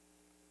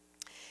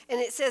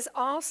 And it says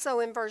also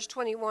in verse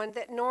 21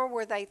 that nor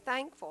were they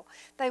thankful.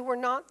 They were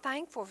not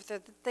thankful for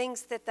the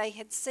things that they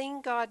had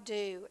seen God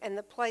do and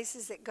the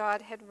places that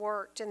God had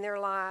worked in their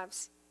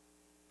lives.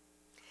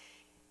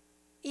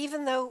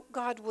 Even though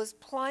God was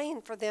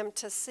plain for them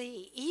to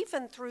see,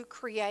 even through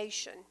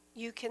creation,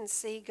 you can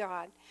see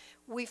God.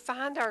 We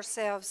find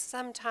ourselves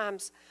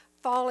sometimes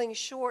falling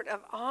short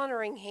of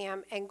honoring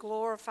him and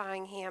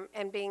glorifying him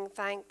and being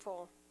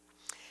thankful.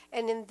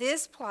 And in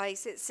this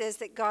place, it says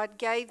that God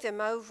gave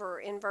them over,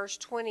 in verse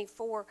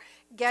 24,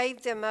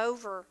 gave them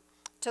over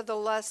to the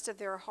lust of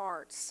their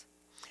hearts.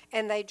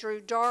 And they drew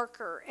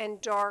darker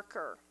and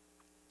darker.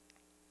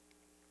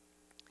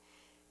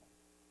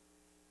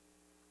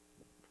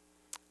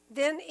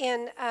 Then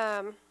in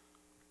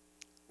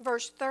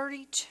verse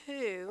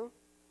 32,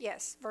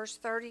 verse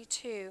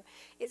 32,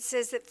 it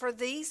says that for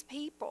these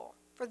people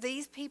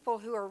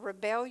who are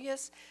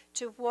rebellious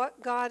to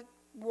what God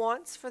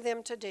wants for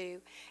them to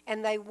do,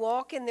 and they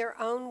walk in their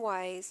own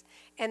ways,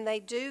 and they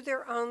do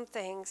their own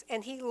things,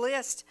 and he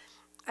lists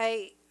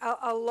a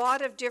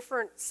lot of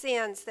different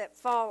sins that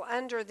fall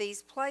under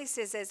these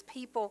places as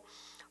people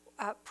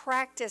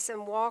practice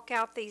and walk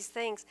out these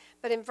things.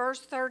 But in verse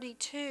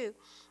 32,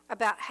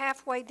 about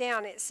halfway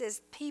down, it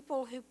says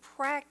people who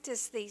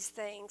practice these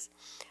things.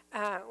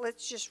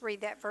 Let's just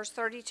read that, verse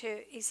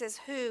 32. He says,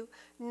 who,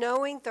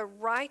 knowing the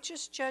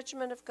righteous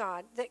judgment of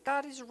God, that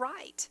God is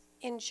right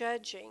in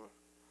judging,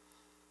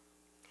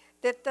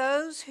 that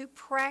those who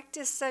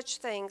practice such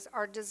things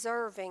are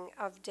deserving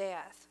of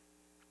death.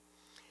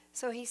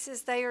 So he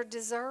says they are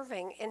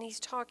deserving, and he's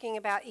talking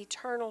about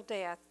eternal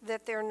death,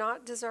 that they're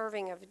not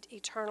deserving of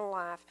eternal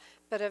life,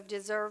 but of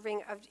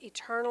deserving of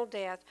eternal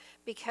death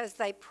because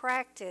they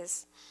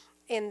practice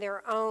in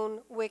their own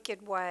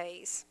wicked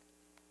ways.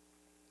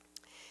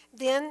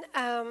 Then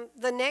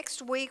the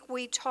next week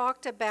we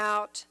talked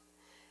about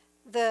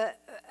the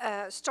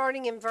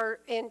starting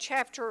in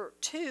chapter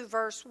 2,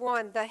 verse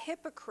 1, the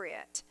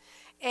hypocrite.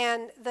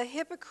 And the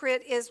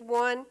hypocrite is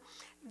one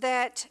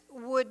that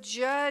would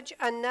judge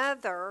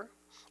another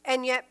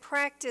and yet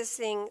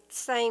practicing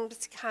same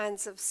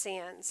kinds of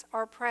sins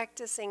or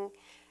practicing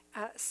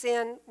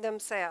sin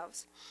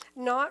themselves,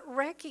 not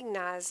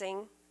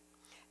recognizing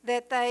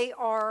that they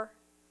are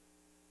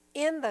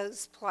in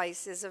those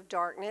places of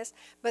darkness,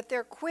 but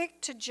they're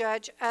quick to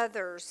judge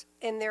others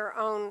in their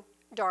own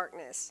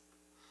darkness.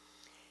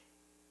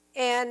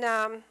 And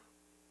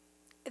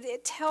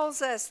it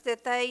tells us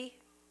that they,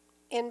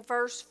 in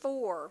verse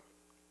 4,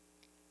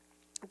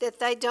 that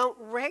they don't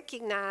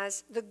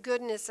recognize the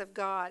goodness of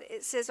God.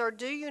 It says, or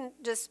do you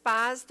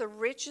despise the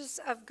riches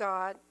of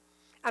God?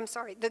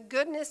 The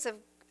goodness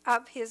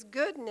of his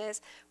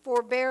goodness,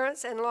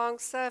 forbearance, and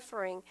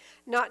long-suffering,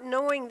 not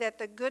knowing that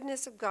the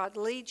goodness of God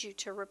leads you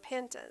to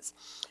repentance.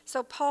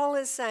 So Paul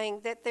is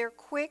saying that they're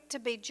quick to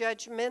be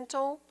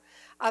judgmental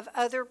of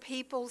other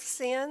people's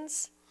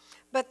sins,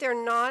 but they're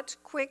not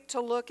quick to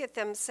look at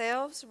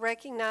themselves,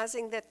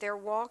 recognizing that they're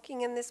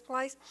walking in this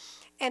place,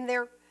 and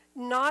they're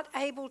not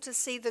able to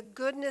see the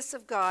goodness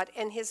of God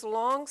and his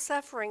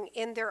long-suffering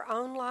in their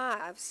own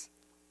lives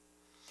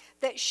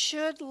that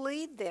should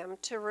lead them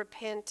to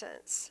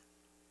repentance.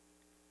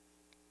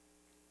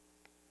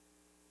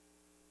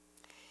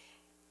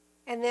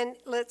 And then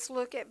let's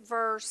look at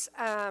verse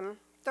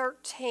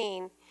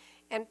 13.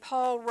 And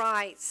Paul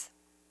writes,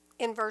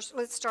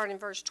 let's start in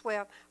verse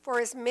 12.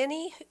 For as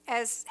many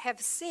as have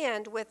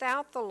sinned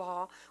without the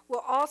law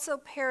will also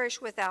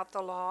perish without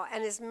the law,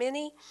 and as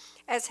many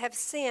as have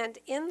sinned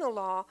in the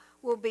law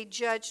will be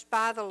judged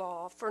by the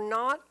law. For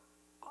not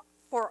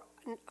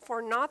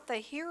the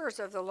hearers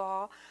of the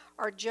law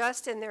are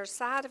just in their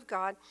sight of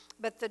God,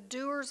 but the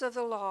doers of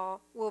the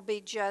law will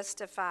be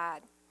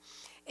justified.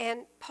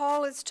 And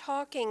Paul is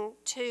talking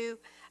to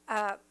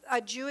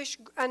a Jewish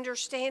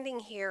understanding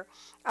here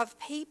of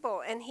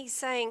people, and he's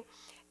saying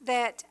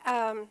that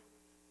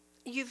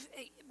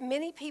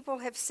many people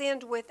have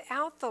sinned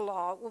without the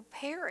law will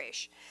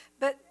perish,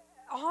 but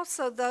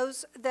also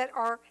those that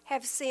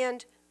have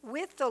sinned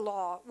with the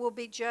law will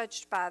be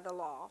judged by the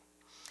law.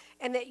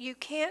 And that you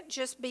can't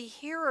just be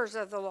hearers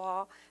of the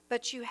law,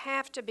 but you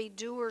have to be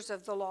doers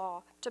of the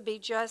law to be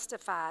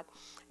justified.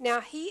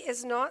 Now, he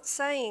is not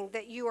saying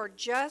that you are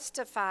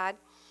justified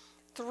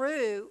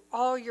through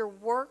all your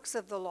works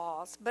of the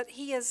laws, but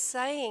he is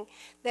saying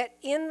that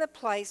in the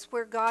place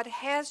where God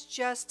has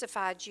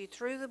justified you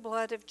through the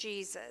blood of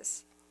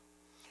Jesus,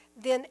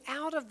 then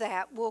out of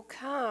that will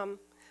come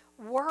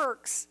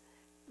works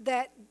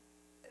that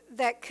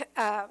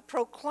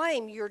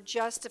proclaim your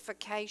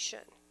justification,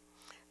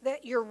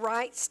 that you're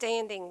right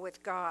standing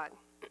with God.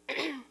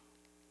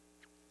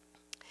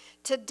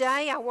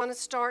 Today, I want to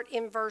start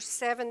in verse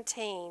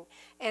 17.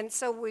 And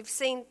so we've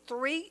seen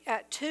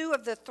two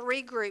of the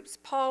three groups.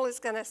 Paul is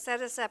going to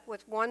set us up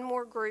with one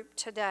more group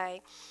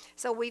today.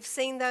 So we've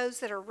seen those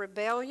that are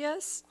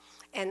rebellious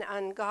and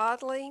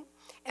ungodly,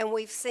 and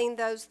we've seen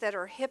those that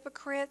are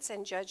hypocrites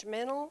and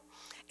judgmental.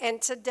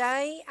 And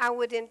today, I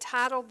would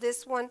entitle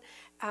this one,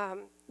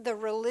 The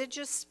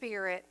Religious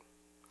Spirit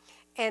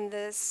and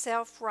the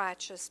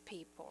Self-Righteous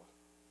People.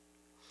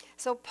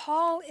 So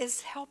Paul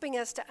is helping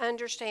us to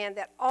understand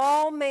that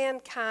all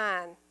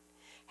mankind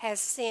has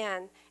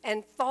sinned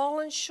and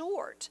fallen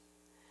short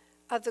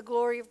of the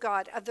glory of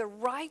God, of the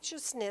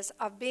righteousness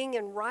of being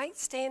in right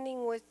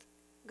standing with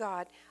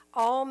God.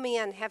 All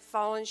men have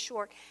fallen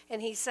short.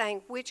 And he's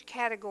saying, which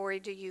category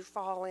do you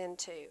fall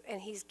into?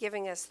 And he's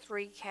giving us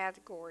three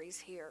categories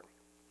here.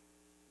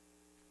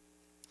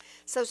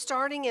 So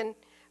starting in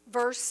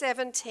verse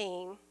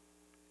 17,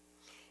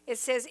 it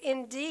says,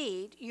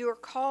 indeed, you are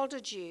called a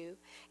Jew,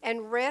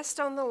 and rest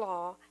on the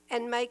law,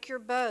 and make your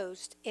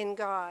boast in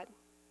God,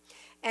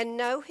 and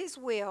know his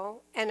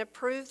will, and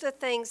approve the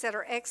things that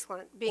are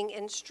excellent, being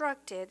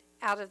instructed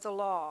out of the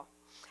law,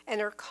 and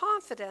are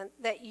confident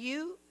that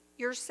you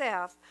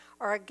yourself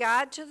are a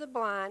guide to the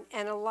blind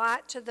and a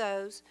light to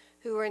those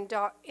who are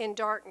in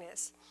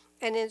darkness,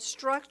 an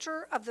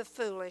instructor of the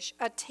foolish,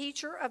 a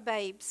teacher of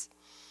babes,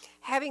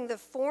 having the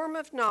form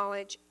of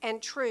knowledge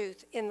and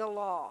truth in the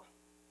law.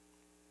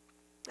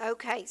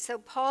 Okay, so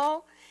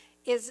Paul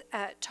is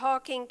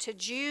talking to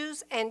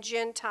Jews and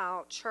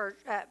Gentile church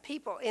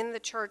people in the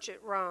church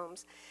at Rome.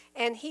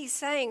 And he's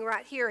saying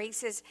right here, he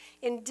says,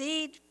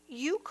 indeed,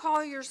 you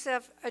call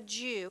yourself a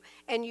Jew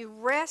and you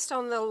rest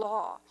on the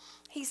law.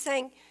 He's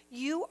saying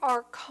you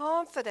are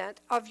confident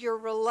of your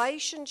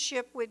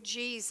relationship with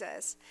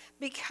Jesus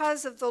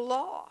because of the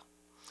law.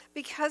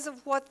 Because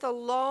of what the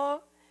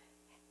law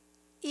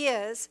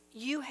is,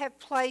 you have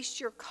placed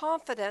your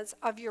confidence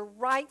of your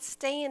right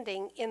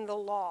standing in the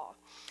law.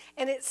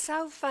 And it's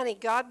so funny,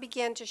 God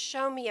began to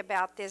show me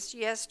about this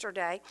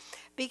yesterday,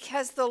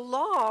 because the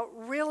law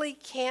really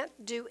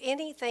can't do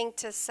anything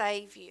to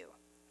save you.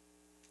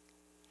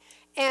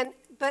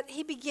 But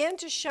he began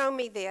to show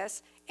me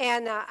this,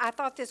 and I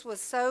thought this was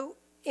so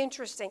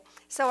interesting.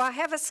 So I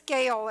have a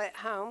scale at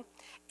home,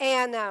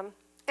 and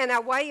I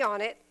weigh on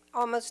it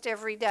almost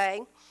every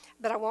day,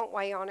 but I won't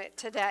weigh on it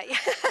today.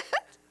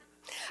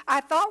 I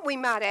thought we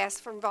might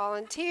ask for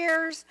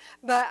volunteers,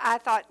 but I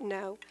thought,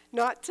 no,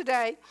 not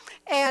today.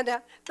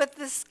 But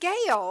the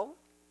scale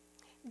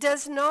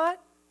does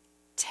not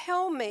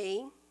tell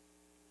me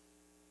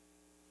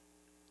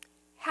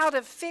how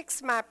to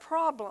fix my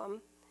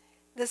problem.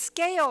 The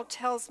scale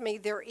tells me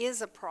there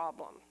is a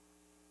problem.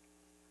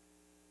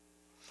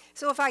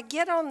 So if I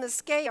get on the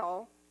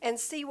scale and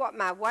see what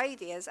my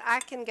weight is, I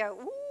can go,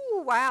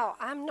 ooh, wow,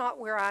 I'm not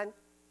where I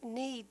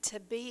need to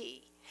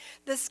be.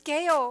 The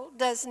scale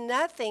does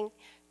nothing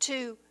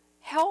to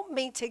help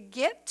me to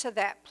get to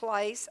that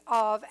place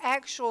of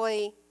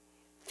actually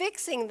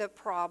fixing the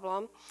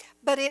problem,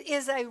 but it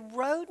is a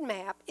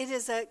roadmap. It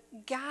is a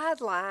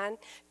guideline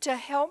to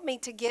help me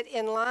to get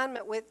in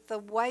alignment with the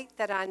weight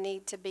that I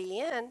need to be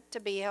in to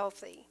be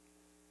healthy.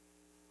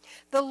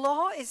 The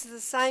law is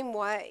the same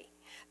way.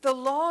 The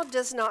law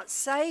does not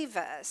save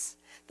us.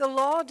 The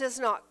law does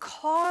not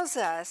cause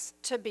us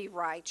to be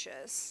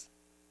righteous.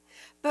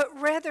 But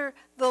rather,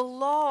 the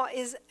law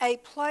is a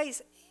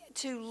place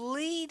to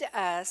lead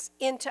us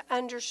into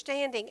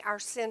understanding our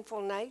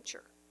sinful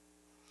nature.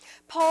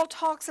 Paul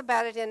talks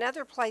about it in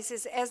other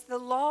places as the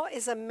law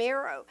is a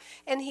mirror,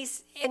 and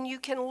you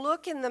can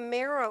look in the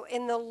mirror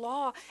in the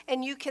law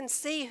and you can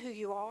see who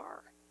you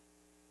are.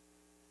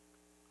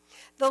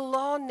 The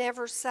law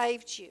never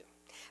saved you,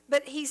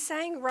 But he's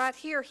saying right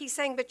here, he's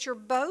saying, but you're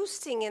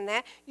boasting in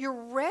that. You're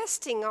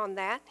resting on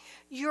that.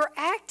 You're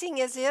acting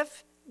as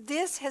if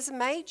this has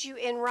made you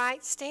in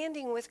right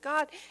standing with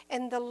God.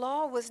 And the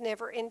law was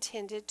never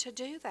intended to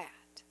do that.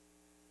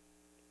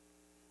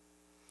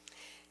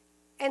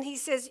 And he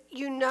says,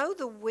 you know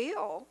the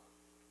will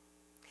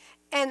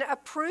and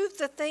approve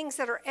the things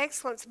that are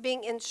excellence,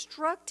 being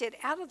instructed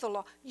out of the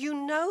law. You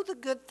know the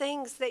good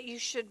things that you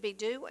should be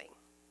doing.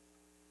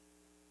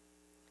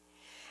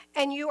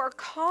 And you are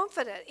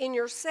confident in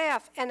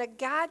yourself and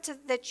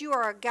that you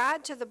are a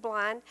guide to the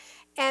blind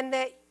and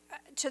that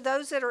to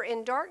those that are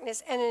in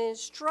darkness and an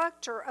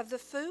instructor of the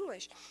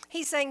foolish.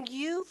 He's saying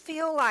you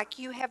feel like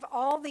you have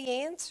all the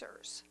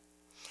answers.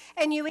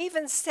 And you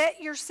even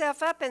set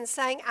yourself up and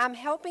saying, I'm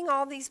helping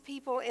all these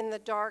people in the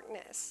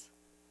darkness.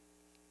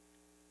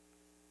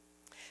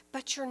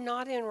 But you're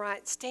not in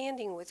right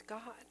standing with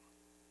God.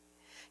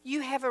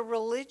 You have a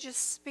religious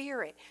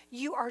spirit.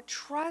 You are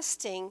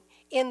trusting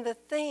in the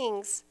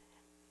things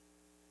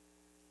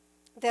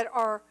that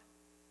are,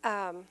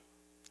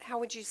 how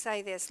would you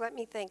say this? Let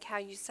me think how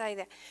you say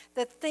that.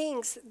 The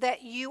things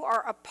that you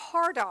are a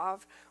part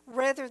of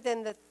rather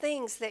than the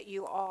things that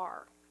you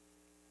are.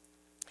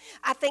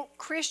 I think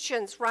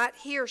Christians right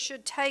here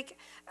should take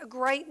a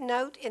great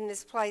note in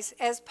this place.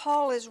 As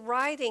Paul is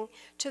writing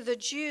to the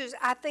Jews,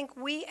 I think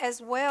we as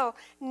well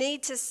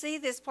need to see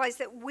this place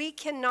that we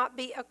cannot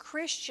be a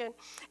Christian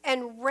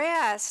and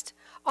rest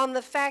on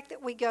the fact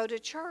that we go to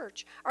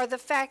church or the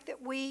fact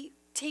that we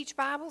teach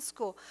Bible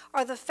school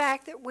or the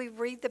fact that we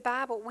read the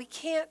Bible. We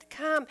can't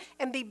come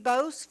and be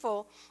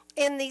boastful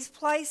in these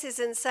places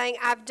and saying,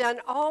 I've done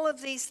all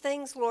of these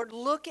things, Lord,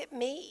 look at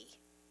me.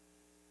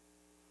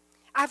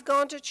 I've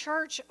gone to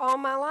church all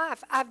my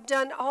life. I've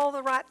done all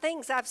the right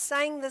things. I've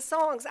sang the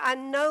songs. I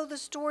know the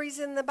stories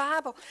in the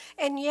Bible.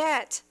 And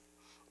yet,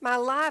 my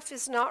life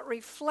is not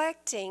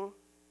reflecting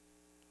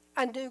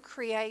a new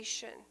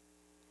creation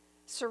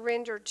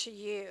surrendered to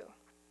you.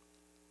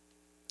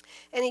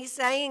 And he's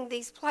saying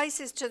these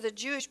places to the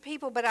Jewish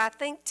people, but I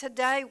think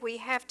today we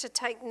have to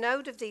take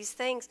note of these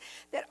things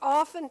that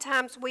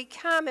oftentimes we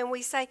come and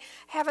we say,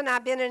 haven't I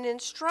been an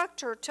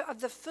instructor of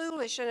the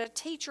foolish and a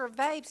teacher of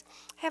babes?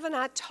 Haven't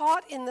I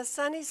taught in the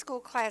Sunday school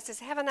classes?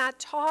 Haven't I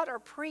taught or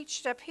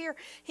preached up here?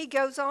 He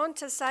goes on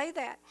to say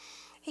that.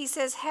 He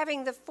says,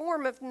 having the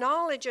form of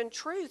knowledge and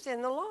truth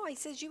in the law. He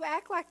says, you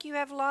act like you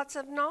have lots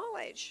of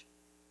knowledge.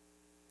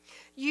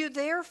 You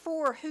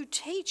therefore who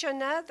teach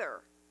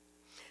another,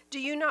 do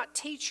you not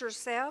teach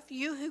yourself?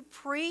 You who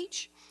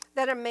preach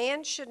that a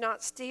man should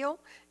not steal,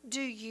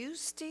 do you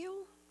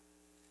steal?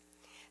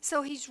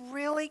 So he's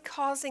really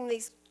causing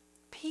these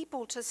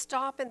people to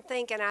stop and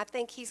think, and I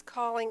think he's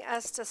calling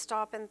us to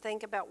stop and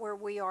think about where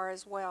we are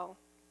as well.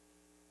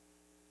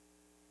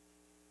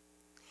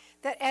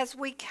 That as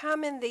we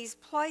come in these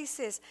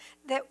places,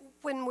 that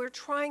when we're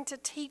trying to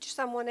teach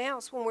someone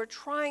else, when we're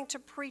trying to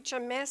preach a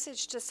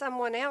message to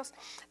someone else,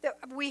 that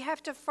we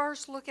have to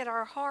first look at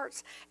our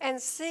hearts and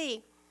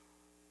see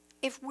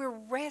if we're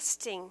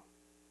resting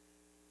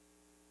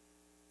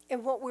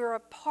in what we're a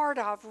part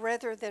of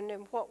rather than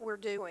in what we're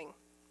doing.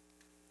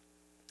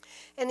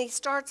 And he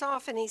starts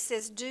off and he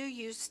says,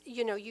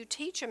 you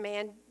teach a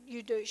man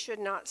should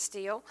not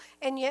steal,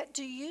 and yet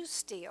do you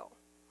steal?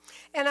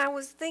 And I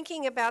was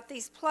thinking about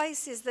these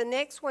places. The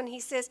next one he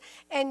says,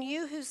 and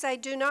you who say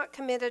do not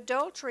commit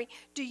adultery,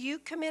 do you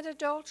commit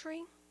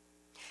adultery?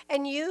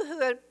 And you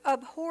who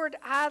abhorred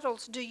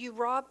idols, do you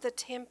rob the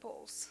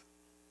temples?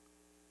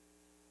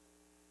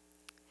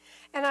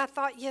 And I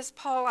thought, yes,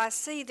 Paul, I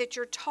see that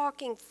you're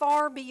talking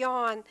far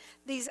beyond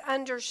these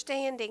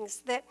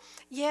understandings that,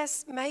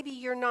 yes, maybe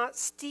you're not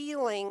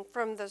stealing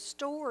from the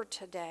store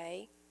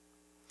today,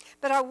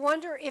 but I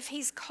wonder if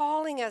he's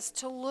calling us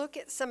to look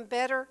at some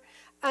better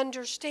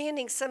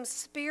understanding, some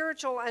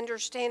spiritual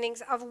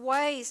understandings of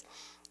ways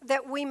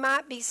that we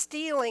might be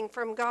stealing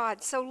from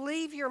God. So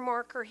leave your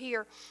marker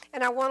here,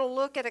 and I want to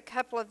look at a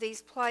couple of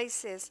these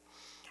places.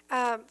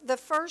 The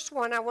first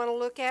one I want to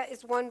look at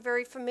is one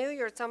very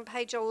familiar. It's on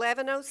page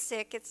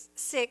 1106.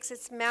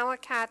 It's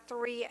Malachi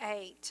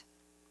 3:8.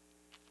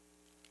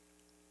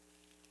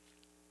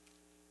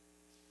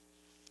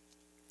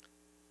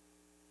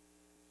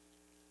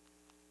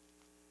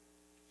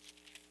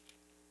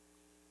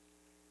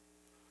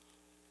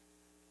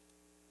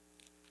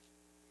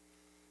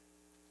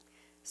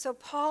 So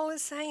Paul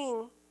is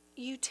saying,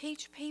 you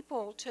teach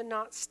people to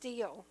not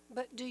steal,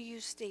 but do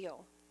you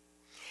steal?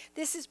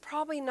 This is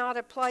probably not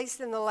a place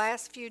in the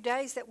last few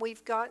days that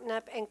we've gotten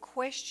up and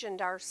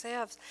questioned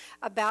ourselves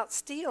about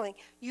stealing.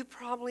 You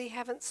probably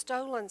haven't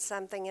stolen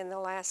something in the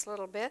last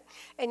little bit,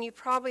 and you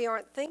probably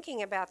aren't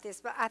thinking about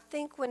this. But I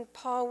think when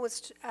Paul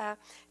was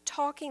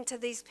talking to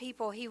these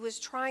people, he was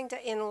trying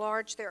to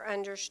enlarge their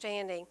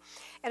understanding.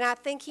 And I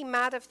think he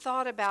might have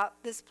thought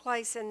about this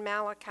place in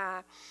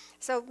Malachi.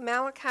 So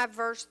Malachi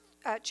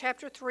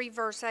chapter 3,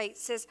 verse 8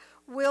 says,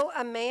 will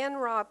a man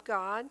rob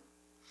God?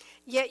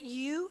 Yet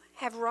you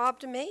have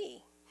robbed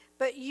me.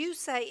 But you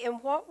say, in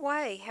what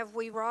way have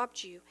we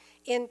robbed you?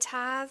 In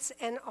tithes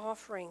and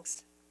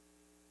offerings.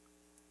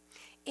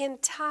 in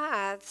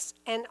tithes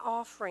and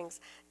offerings.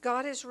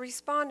 God is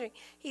responding.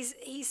 He's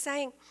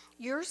saying,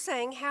 you're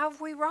saying, how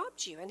have we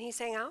robbed you? And he's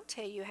saying, I'll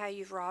tell you how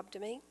you've robbed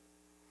me.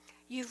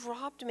 You've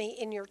robbed me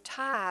in your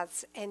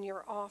tithes and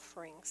your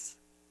offerings.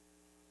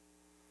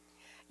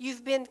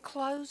 You've been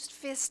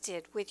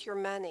closed-fisted with your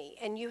money,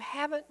 and you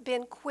haven't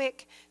been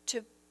quick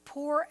to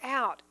pour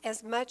out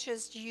as much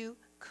as you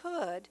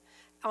could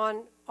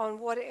on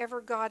whatever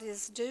God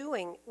is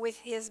doing with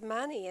his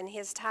money and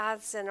his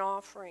tithes and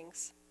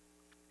offerings.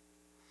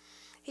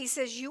 He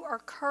says, you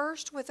are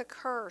cursed with a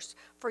curse,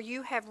 for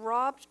you have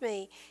robbed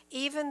me,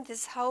 even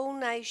this whole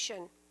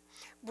nation.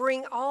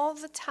 Bring all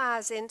the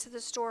tithes into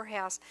the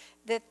storehouse,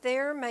 that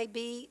there may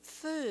be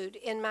food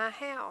in my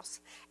house.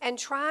 And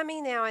try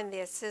me now in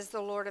this, says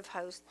the Lord of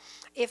hosts,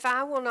 if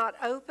I will not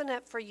open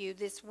up for you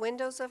these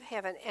windows of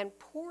heaven and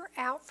pour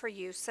out for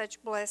you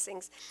such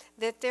blessings,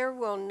 that there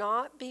will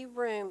not be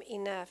room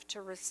enough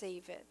to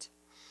receive it.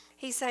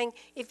 He's saying,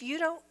 if you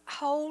don't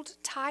hold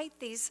tight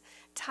these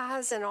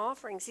tithes and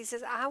offerings, he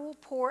says, I will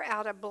pour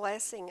out a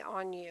blessing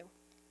on you.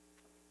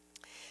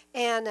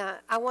 And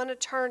I want to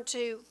turn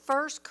to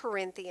 1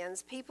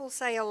 Corinthians. People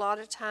say a lot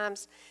of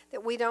times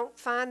that we don't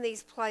find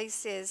these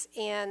places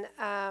in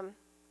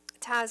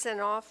tithes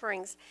and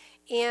offerings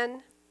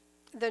in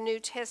the New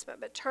Testament.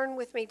 But turn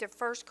with me to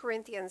 1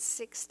 Corinthians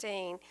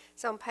 16.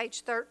 It's on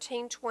page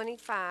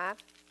 1325.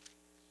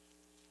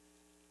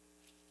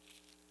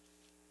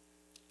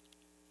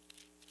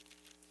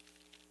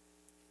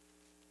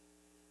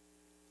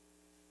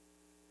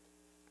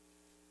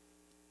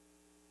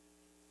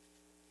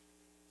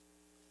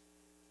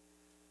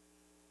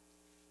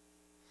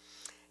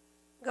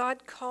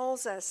 God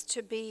calls us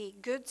to be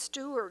good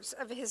stewards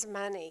of his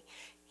money.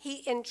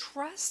 He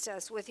entrusts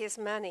us with his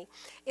money.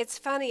 It's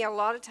funny, a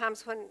lot of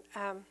times when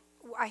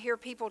I hear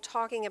people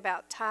talking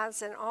about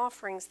tithes and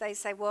offerings, they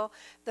say, well,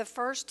 the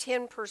first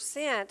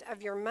 10%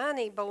 of your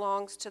money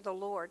belongs to the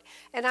Lord.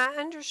 And I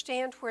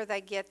understand where they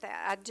get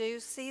that. I do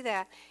see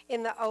that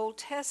in the Old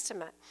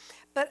Testament.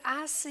 But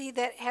I see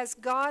that as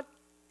God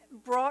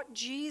brought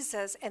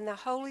Jesus and the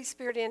Holy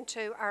Spirit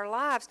into our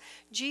lives,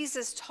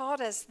 Jesus taught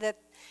us that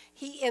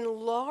he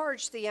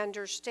enlarged the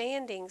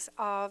understandings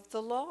of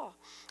the law.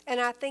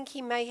 And I think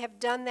he may have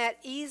done that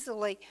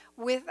easily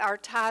with our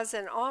tithes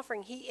and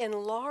offering. He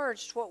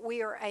enlarged what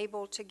we are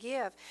able to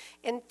give.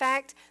 In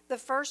fact, the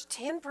first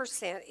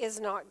 10% is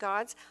not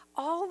God's.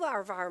 All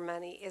of our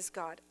money is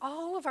God.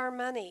 All of our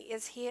money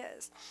is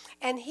his.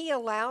 And he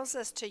allows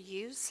us to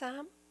use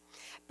some.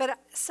 But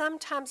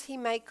sometimes he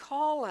may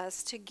call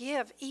us to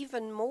give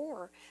even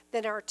more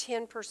than our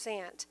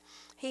 10%.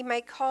 He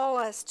may call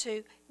us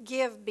to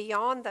give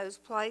beyond those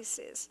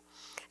places.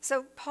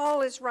 So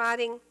Paul is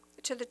writing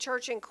to the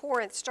church in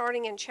Corinth,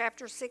 starting in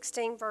chapter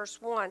 16,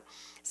 verse 1. It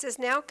says,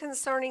 now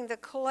concerning the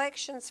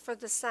collections for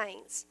the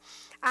saints,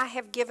 I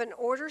have given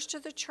orders to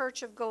the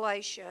church of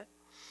Galatia,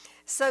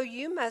 so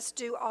you must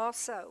do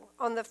also.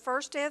 On the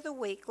first day of the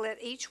week,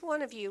 let each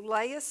one of you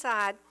lay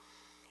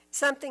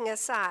something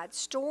aside,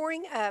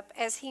 storing up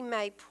as he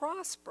may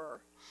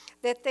prosper,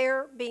 that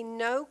there be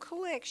no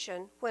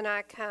collection when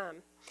I come.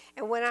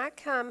 And when I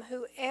come,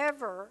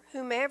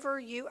 whomever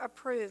you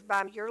approve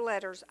by your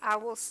letters, I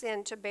will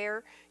send to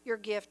bear your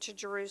gift to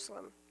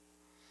Jerusalem.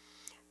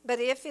 But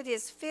if it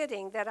is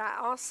fitting that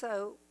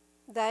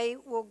they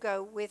will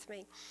go with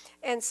me.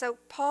 And so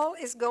Paul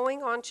is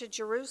going on to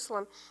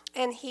Jerusalem,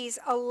 and he's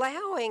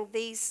allowing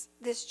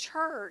this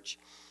church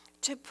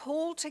to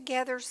pull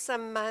together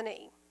some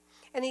money.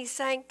 And he's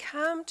saying,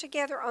 come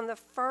together on the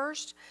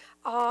first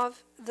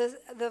of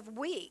the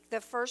week, the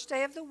first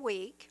day of the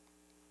week.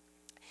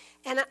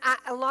 And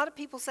a lot of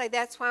people say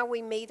that's why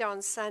we meet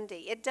on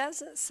Sunday. It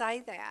doesn't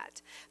say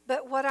that.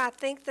 But what I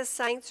think the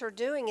saints are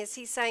doing is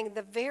he's saying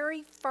the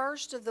very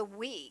first of the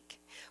week,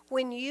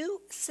 when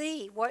you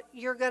see what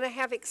you're going to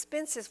have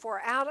expenses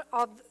for out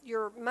of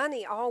your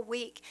money all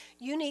week,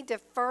 you need to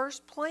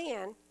first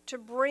plan to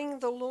bring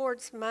the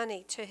Lord's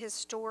money to his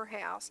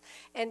storehouse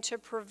and to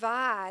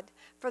provide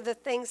for the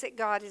things that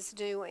God is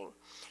doing.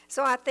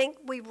 So I think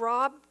we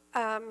rob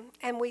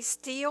and we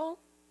steal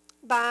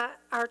by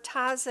our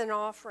tithes and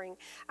offering.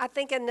 I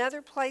think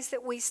another place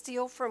that we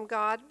steal from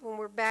God when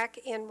we're back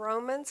in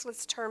Romans,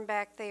 let's turn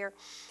back there,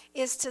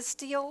 is to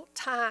steal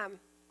time.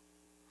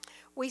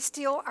 We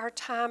steal our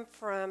time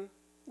from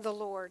the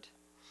Lord.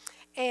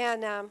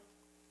 And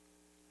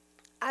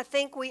I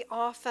think we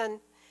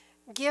often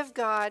give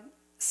God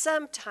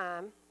some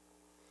time,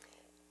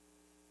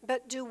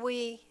 but do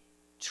we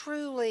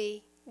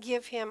truly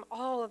give him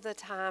all of the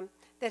time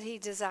that he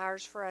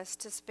desires for us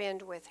to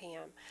spend with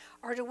him?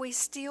 Or do we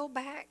steal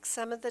back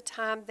some of the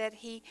time that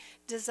he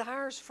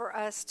desires for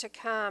us to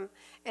come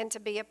and to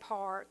be a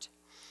part?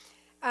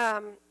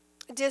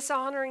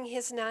 Dishonoring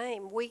his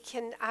name. We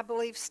can, I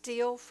believe,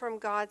 steal from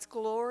God's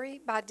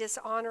glory by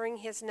dishonoring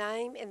his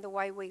name in the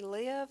way we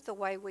live, the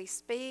way we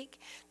speak,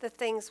 the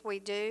things we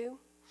do.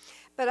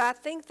 But I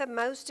think the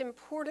most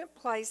important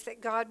place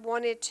that God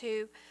wanted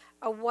to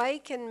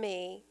awaken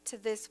me to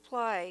this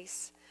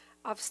place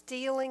of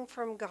stealing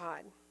from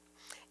God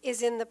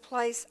is in the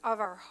place of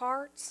our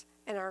hearts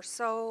and our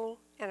soul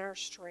and our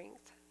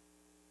strength.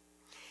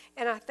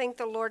 And I think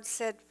the Lord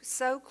said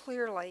so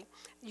clearly,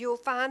 you'll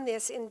find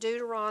this in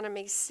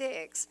Deuteronomy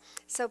 6,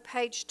 so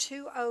page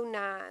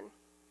 209.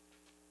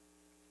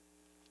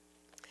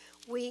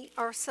 We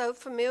are so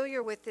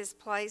familiar with this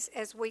place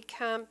as we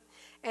come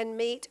and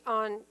meet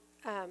on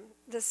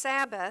the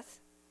Sabbath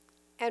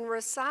and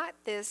recite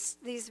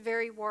these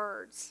very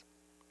words.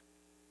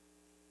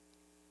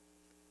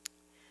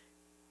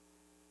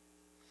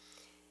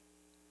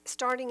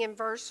 Starting in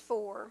verse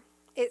 4,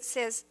 it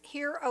says,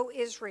 "Hear, O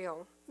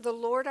Israel, the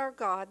Lord our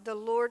God, the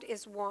Lord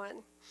is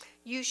one.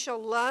 You shall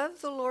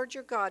love the Lord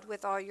your God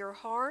with all your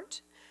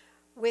heart,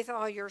 with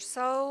all your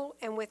soul,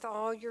 and with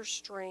all your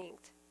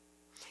strength.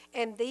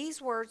 And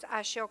these words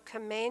I shall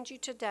command you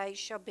today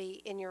shall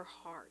be in your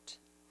heart."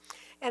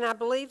 And I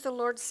believe the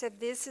Lord said,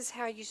 this is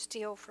how you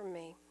steal from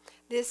me.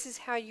 This is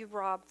how you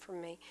rob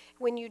from me.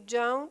 When you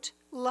don't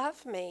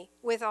love me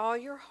with all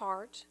your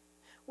heart,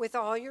 with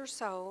all your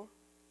soul,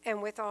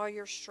 and with all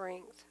your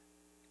strength.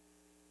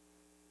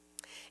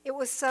 It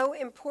was so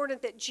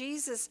important that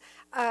Jesus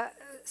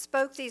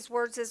spoke these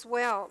words as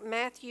well.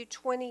 Matthew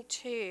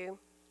 22.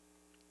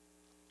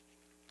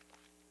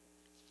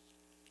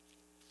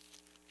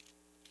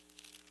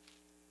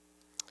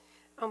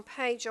 On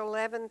page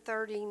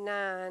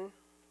 1139,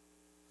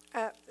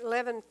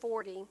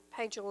 1140,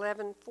 page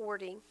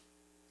 1140.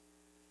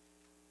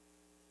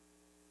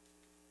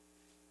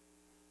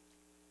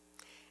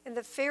 And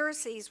the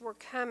Pharisees were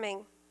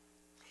coming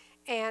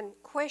and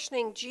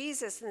questioning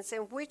Jesus and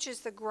saying, which is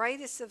the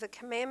greatest of the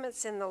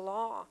commandments in the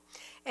law?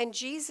 And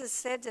Jesus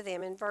said to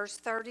them in verse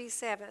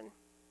 37,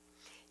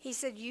 he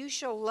said, you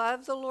shall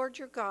love the Lord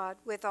your God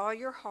with all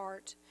your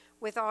heart,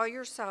 with all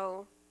your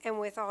soul, and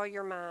with all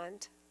your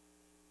mind.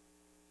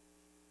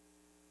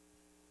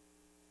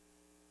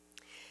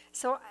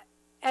 So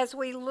as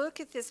we look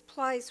at this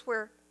place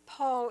where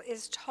Paul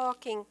is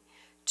talking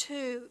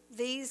to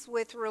these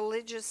with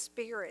religious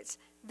spirits,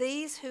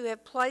 these who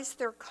have placed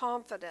their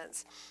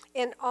confidence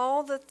in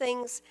all the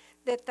things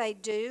that they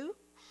do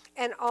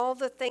and all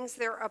the things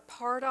they're a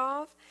part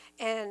of,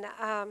 and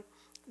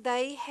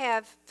they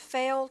have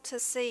failed to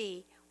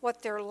see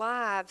what their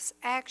lives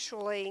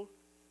actually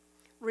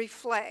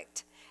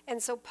reflect.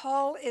 And so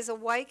Paul is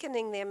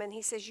awakening them, and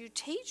he says, you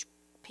teach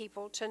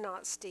people to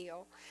not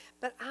steal,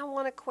 but I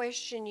want to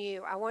question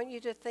you. I want you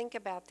to think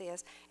about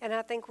this, and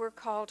I think we're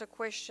called to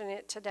question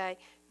it today.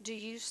 Do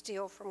you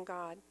steal from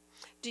God?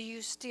 Do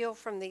you steal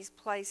from these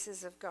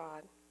places of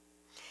God?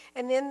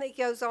 And then he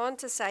goes on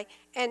to say,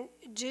 and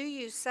do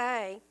you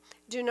say,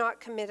 do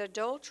not commit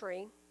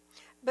adultery,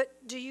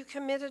 but do you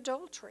commit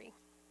adultery?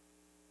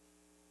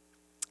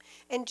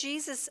 And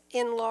Jesus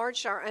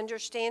enlarged our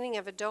understanding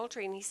of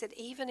adultery, and he said,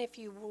 even if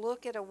you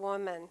look at a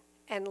woman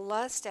and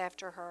lust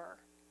after her,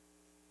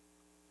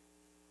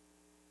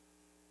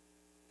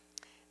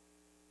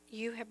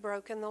 you have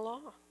broken the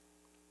law.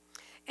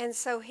 And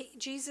so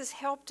Jesus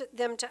helped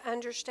them to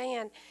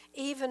understand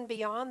even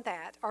beyond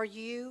that, are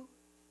you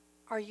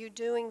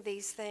doing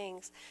these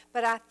things?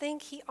 But I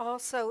think he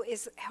also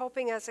is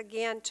helping us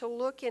again to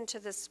look into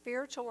the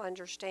spiritual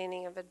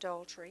understanding of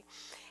adultery.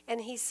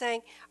 And he's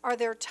saying, are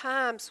there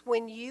times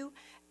when you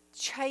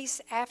chase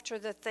after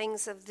the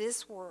things of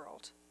this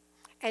world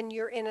and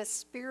you're in a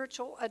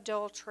spiritual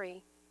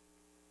adultery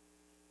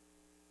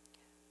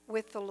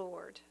with the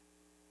Lord?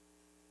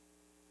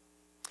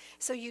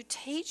 So you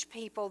teach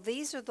people,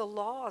 these are the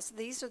laws,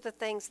 these are the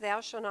things,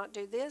 thou shalt not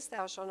do this,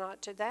 thou shalt not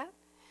do that.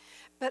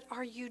 But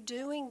are you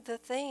doing the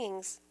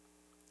things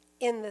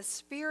in the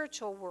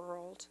spiritual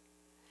world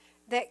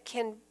that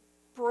can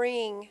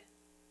bring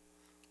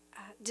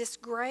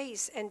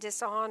disgrace and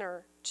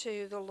dishonor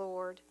to the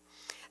Lord?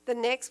 The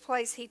next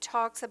place he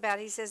talks about,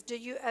 he says, do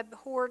you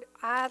abhor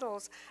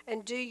idols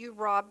and do you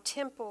rob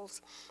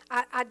temples?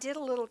 I did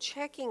a little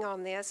checking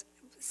on this.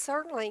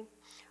 Certainly,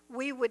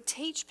 we would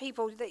teach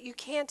people that you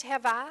can't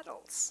have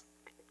idols.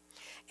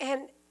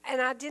 And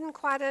I didn't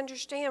quite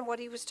understand what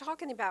he was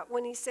talking about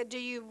when he said, do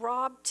you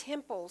rob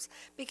temples?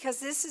 Because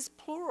this is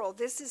plural.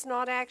 This is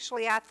not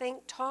actually, I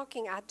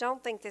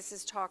don't think this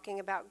is talking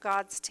about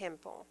God's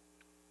temple.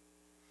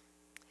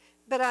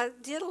 But I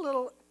did a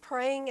little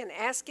praying and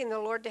asking the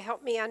Lord to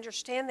help me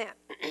understand that.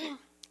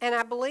 And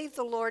I believe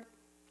the Lord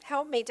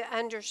helped me to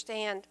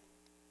understand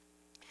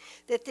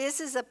that this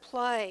is a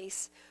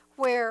place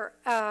where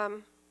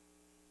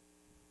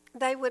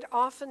they would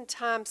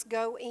oftentimes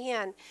go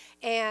in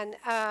and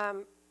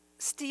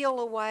steal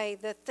away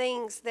the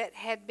things that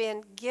had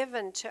been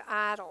given to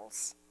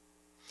idols,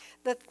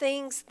 the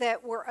things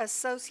that were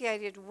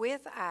associated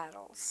with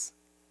idols.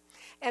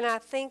 And I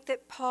think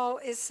that Paul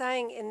is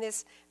saying in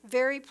this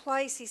very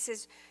place, he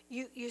says,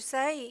 you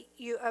say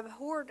you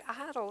abhorred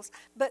idols,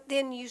 but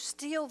then you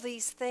steal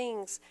these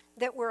things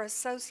that were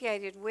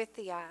associated with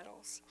the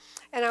idols.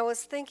 And I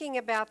was thinking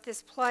about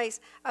this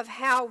place of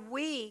how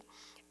we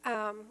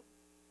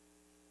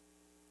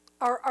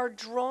are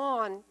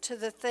drawn to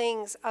the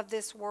things of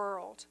this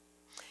world,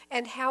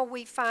 and how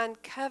we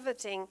find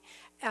coveting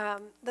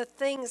the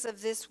things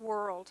of this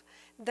world.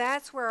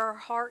 That's where our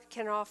heart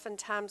can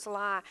oftentimes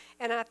lie.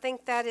 And I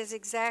think that is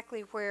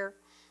exactly where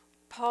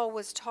Paul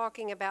was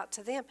talking about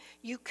to them.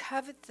 You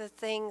covet the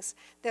things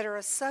that are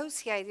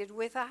associated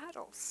with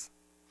idols,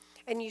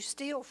 and you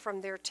steal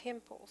from their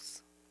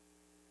temples.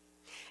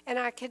 And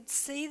I could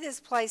see this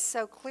place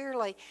so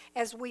clearly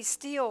as we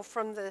steal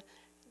from the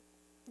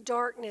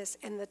darkness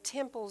and the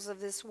temples of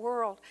this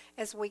world,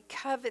 as we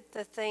covet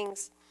the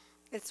things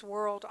this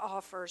world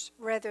offers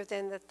rather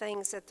than the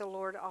things that the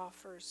Lord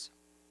offers.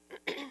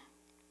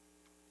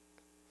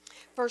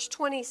 Verse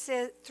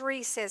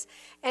 23 says,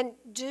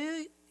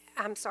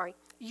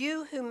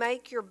 you who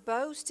make your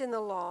boast in the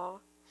law,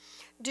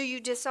 do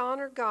you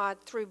dishonor God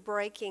through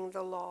breaking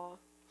the law?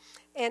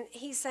 And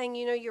he's saying,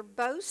 you're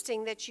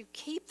boasting that you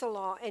keep the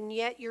law, and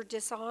yet you're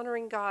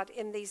dishonoring God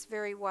in these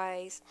very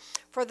ways.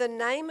 For the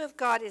name of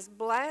God is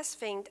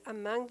blasphemed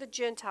among the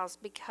Gentiles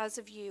because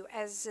of you,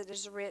 as it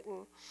is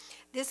written.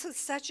 This is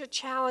such a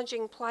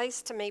challenging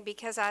place to me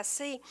because I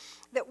see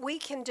that we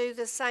can do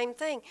the same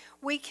thing.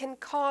 We can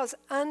cause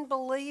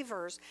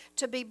unbelievers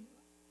to be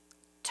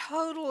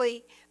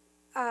totally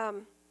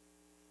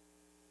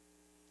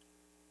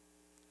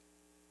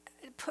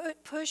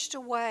pushed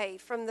away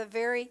from the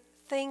very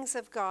things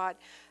of God,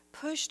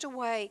 pushed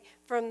away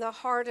from the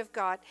heart of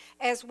God,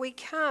 as we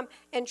come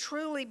and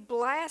truly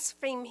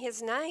blaspheme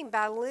His name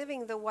by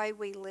living the way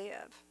we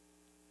live,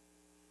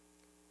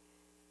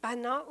 by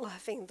not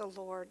loving the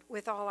Lord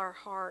with all our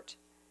heart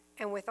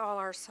and with all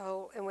our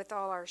soul and with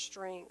all our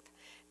strength.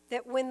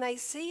 That when they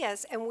see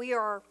us and we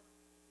are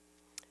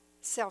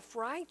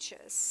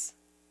self-righteous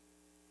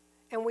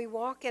and we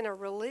walk in a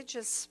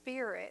religious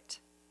spirit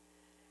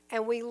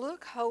and we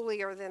look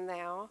holier than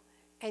thou,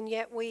 and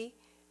yet we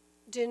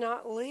do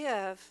not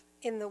live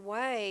in the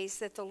ways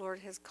that the Lord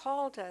has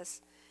called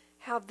us,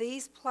 how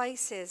these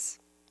places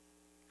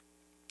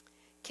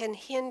can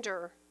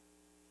hinder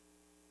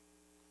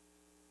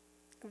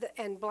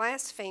and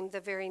blaspheme the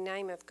very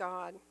name of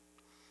God,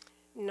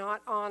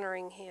 not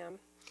honoring Him.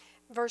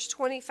 Verse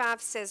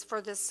 25 says,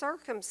 for the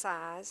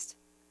circumcision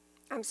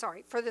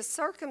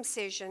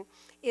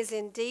is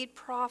indeed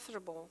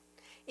profitable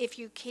if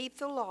you keep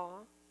the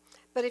law,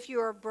 but if you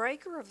are a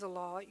breaker of the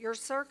law, your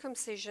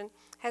circumcision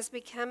has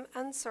become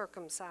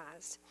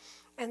uncircumcised.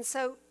 And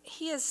so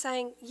he is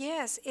saying,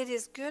 yes, it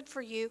is good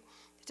for you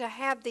to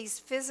have these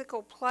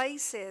physical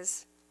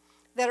places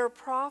that are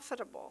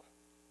profitable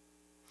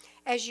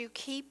as you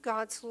keep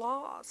God's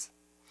laws.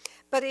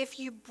 But if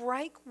you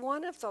break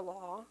one of the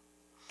law,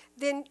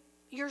 then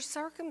your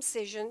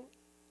circumcision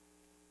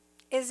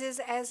is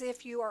as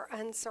if you are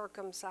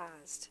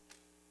uncircumcised.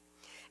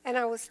 And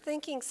I was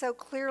thinking so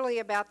clearly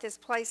about this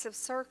place of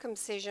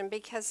circumcision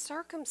because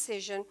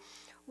circumcision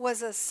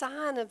was a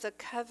sign of the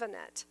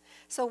covenant.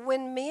 So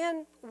when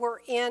men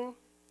were in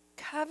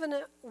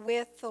covenant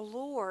with the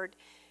Lord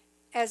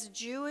as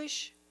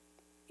Jewish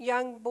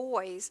young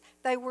boys,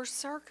 they were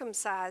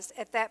circumcised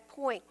at that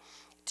point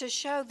to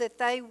show that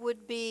they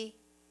would be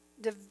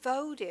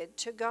devoted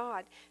to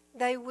God.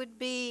 They would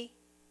be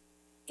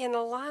in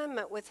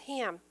alignment with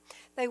Him.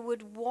 They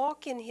would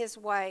walk in His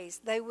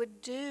ways. They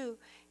would do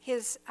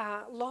His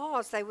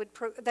laws. They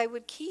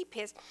would keep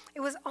His.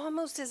 It was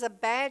almost as a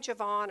badge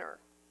of honor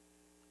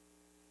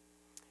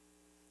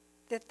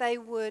that they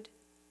would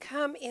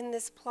come in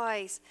this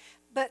place.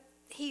 But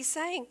he's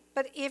saying,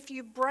 but if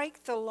you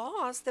break the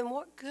laws, then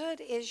what good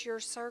is your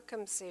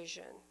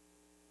circumcision?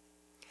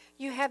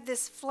 You have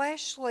this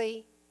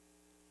fleshly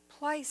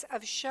place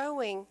of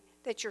showing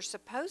that you're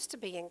supposed to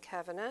be in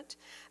covenant,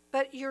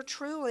 but you're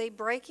truly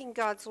breaking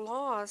God's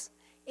laws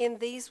in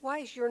these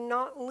ways. You're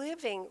not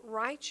living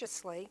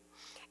righteously,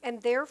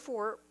 and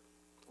therefore,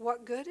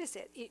 what good is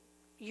it?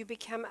 You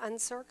become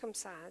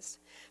uncircumcised.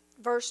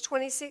 Verse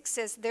 26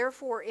 says,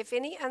 therefore, if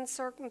any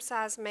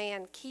uncircumcised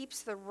man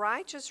keeps the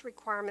righteous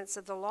requirements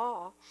of the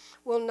law,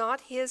 will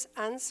not his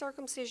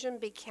uncircumcision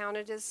be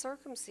counted as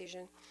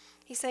circumcision?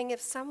 He's saying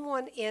if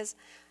someone is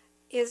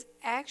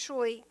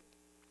actually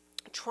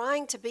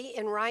trying to be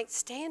in right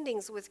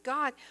standings with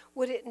God,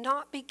 would it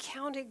not be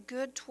counted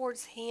good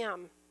towards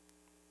him?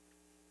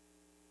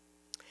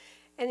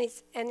 And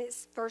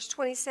it's verse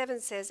 27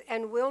 says,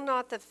 and will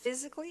not the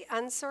physically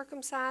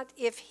uncircumcised,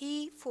 if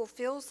he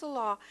fulfills the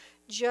law,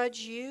 judge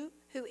you,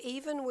 who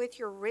even with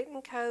your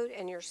written code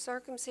and your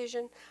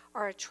circumcision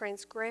are a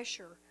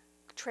transgressor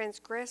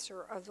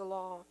of the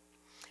law?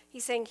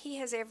 He's saying he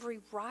has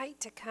every right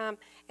to come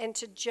and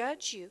to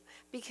judge you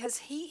because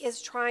he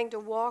is trying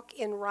to walk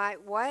in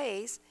right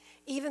ways,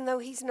 even though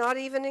he's not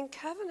even in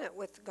covenant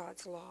with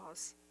God's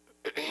laws.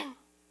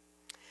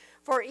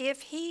 For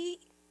if he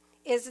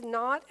is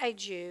not a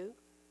Jew,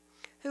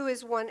 who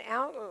is one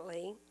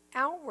outwardly,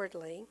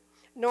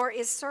 nor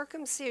is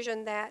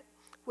circumcision that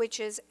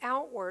which is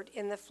outward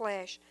in the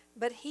flesh,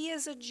 but he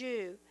is a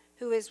Jew,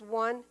 who is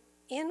one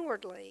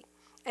inwardly,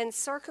 and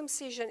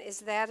circumcision is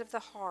that of the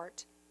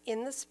heart,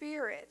 in the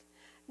spirit,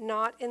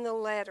 not in the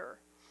letter,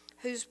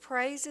 whose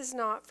praise is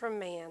not from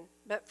man,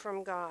 but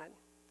from God.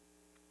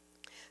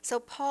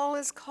 So Paul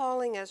is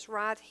calling us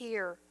right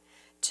here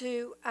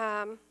to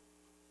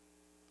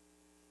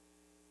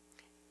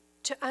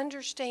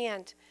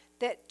understand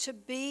that to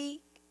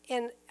be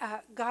in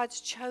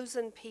God's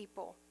chosen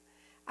people,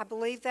 I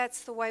believe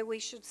that's the way we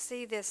should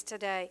see this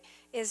today,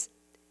 is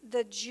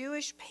the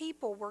Jewish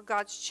people were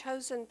God's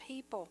chosen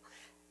people,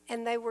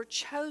 and they were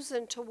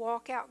chosen to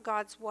walk out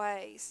God's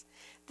ways.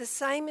 The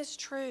same is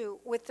true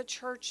with the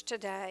church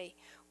today.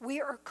 We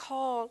are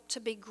called to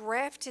be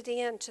grafted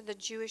into the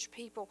Jewish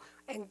people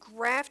and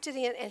grafted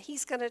in, and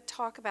he's going to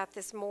talk about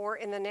this more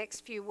in the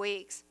next few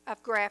weeks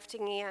of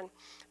grafting in.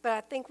 But I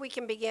think we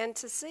can begin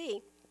to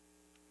see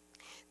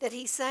that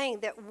he's saying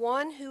that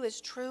one who is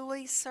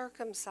truly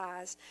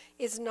circumcised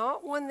is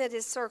not one that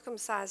is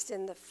circumcised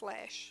in the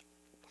flesh,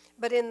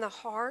 but in the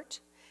heart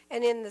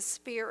and in the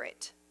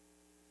spirit,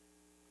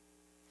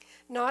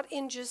 not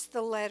in just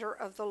the letter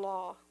of the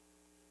law,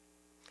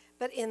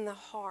 but in the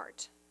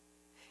heart.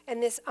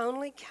 And this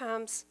only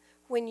comes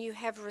when you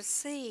have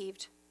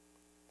received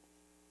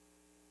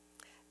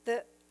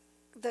the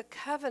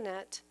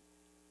covenant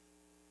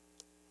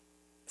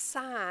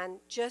sign,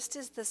 just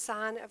as the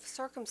sign of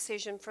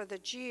circumcision for the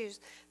Jews,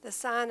 the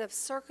sign of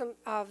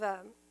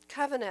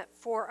covenant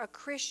for a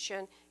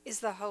Christian is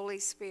the Holy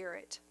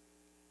Spirit.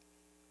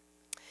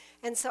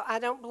 And so I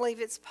don't believe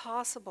it's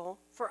possible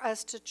for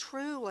us to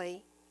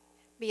truly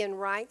be in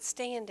right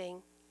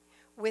standing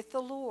with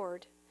the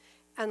Lord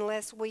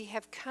unless we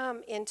have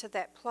come into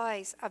that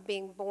place of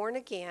being born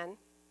again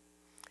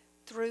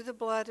through the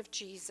blood of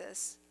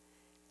Jesus,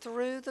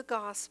 through the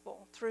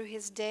gospel, through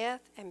his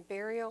death and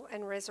burial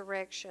and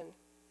resurrection,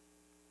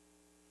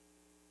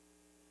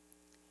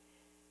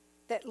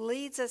 that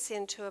leads us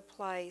into a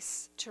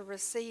place to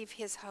receive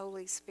his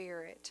Holy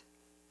Spirit.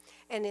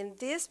 And in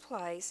this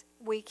place,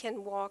 we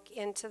can walk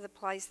into the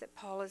place that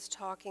Paul is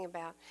talking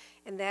about,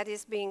 and that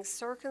is being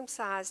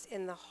circumcised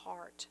in the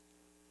heart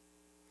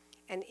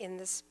and in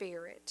the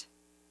spirit.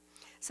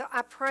 So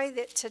I pray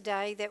that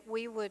today that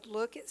we would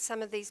look at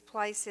some of these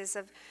places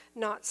of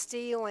not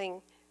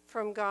stealing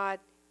from God,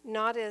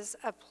 not as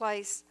a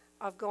place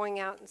of going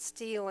out and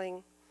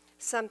stealing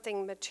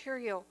something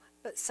material,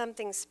 but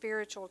something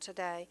spiritual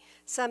today.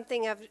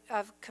 Something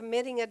of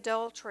committing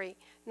adultery,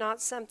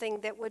 not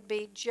something that would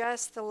be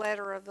just the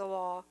letter of the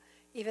law,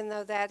 even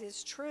though that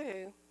is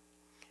true,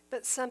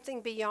 but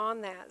something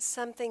beyond that,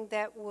 something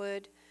that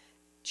would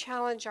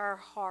challenge our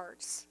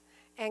hearts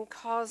and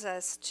cause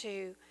us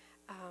to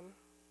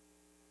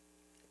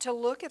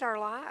look at our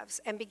lives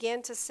and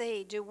begin to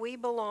see, do we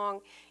belong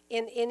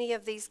in any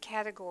of these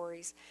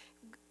categories?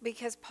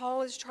 Because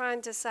Paul is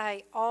trying to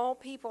say all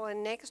people,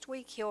 and next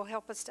week he'll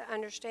help us to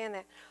understand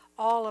that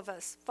all of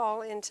us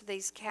fall into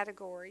these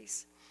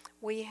categories.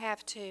 We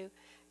have to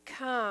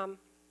come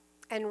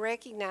and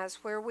recognize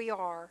where we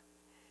are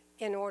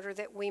in order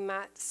that we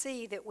might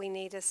see that we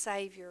need a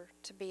Savior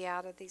to be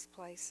out of these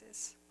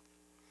places.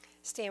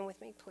 Stand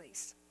with me,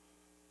 please.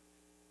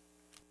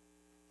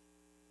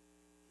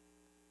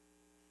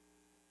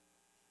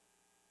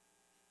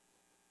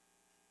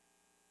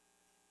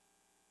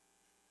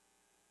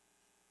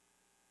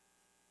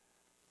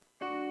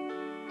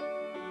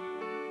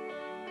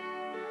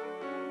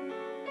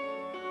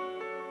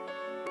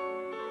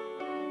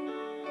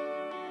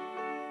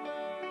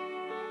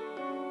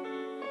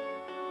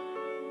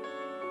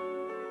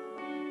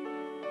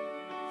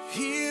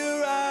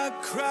 Hear our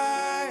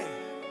cry,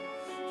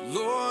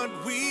 Lord,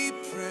 we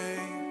pray.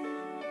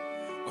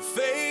 Our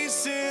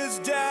faces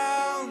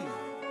down,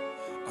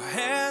 our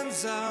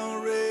hands are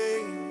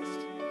raised.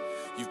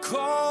 You've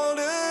called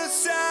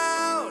us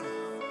out,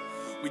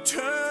 we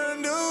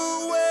turned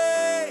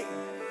away,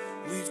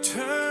 we've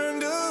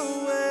turned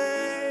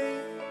away.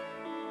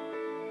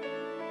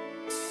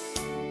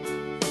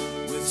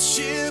 With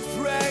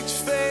shipwrecked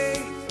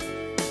faith,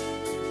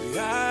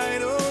 the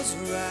idols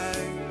rise.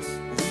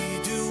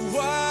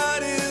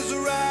 What is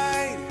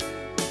right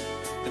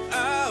in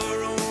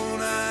our own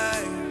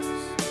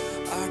eyes?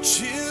 Our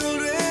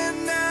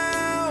children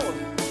now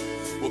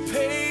will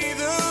pay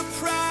the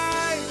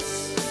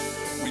price.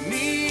 We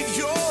need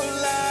your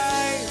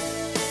light,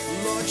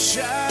 Lord,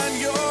 shine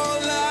your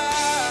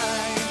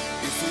light.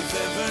 If we've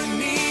ever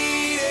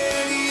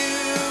needed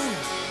you,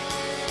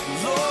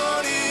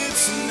 Lord,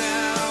 it's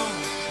now.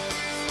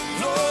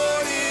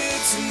 Lord,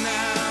 it's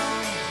now.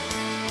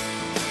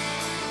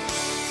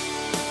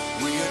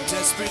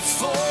 Desperate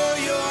for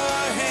your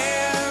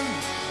hand,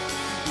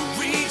 we're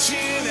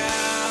reaching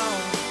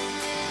out,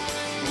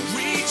 we're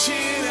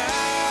reaching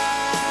out.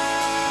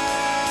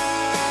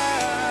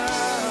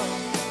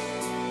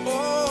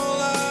 All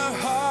our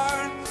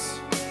hearts,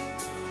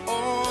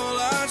 all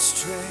our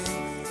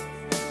strength,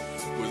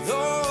 with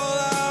all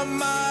our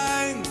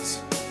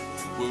minds,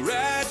 we're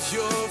at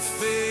your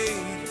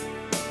feet.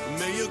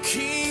 May your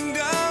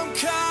kingdom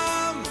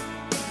come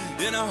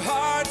in our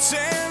hearts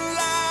and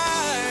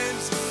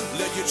lives.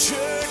 Let your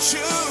church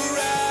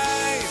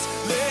arise,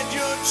 let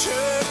your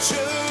church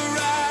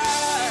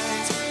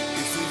arise.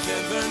 If we've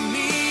ever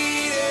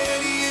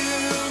needed you,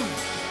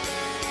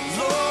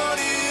 Lord,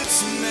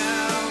 it's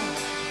now.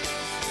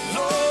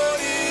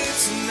 Lord,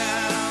 it's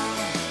now.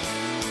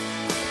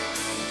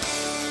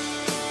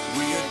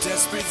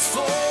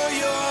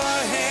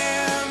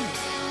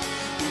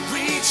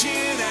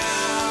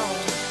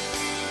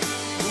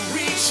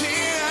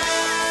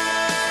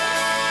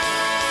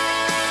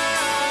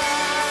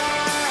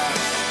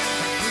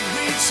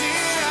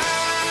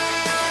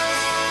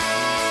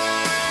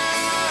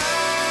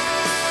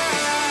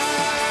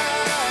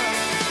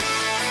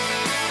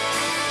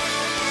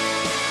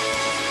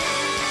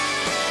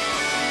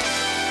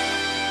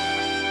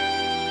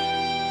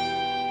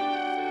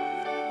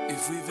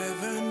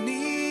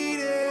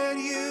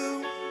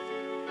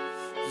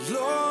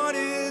 Lord,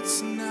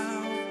 it's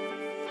now.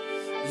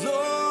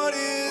 Lord,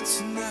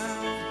 it's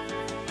now.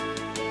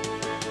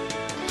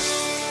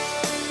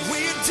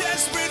 We're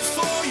desperate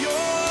for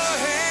your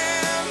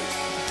hand.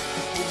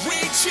 We're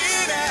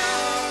reaching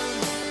out.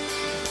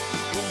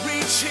 We're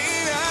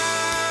reaching out.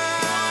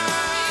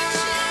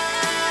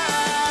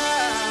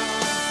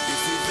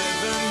 If we've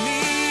ever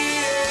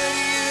needed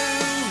you,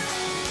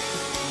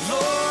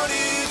 Lord,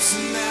 it's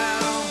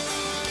now.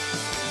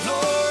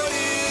 Lord,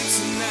 it's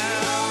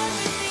now.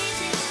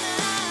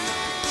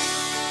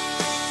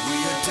 We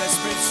are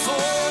desperate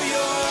for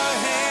your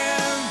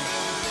hand.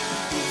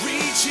 We're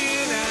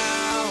reaching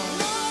out.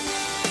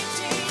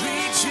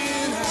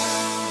 Reaching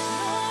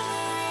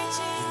out.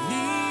 We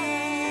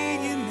need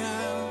you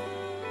now.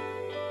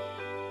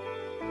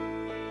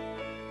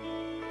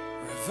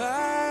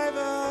 Revive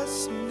us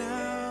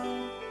now.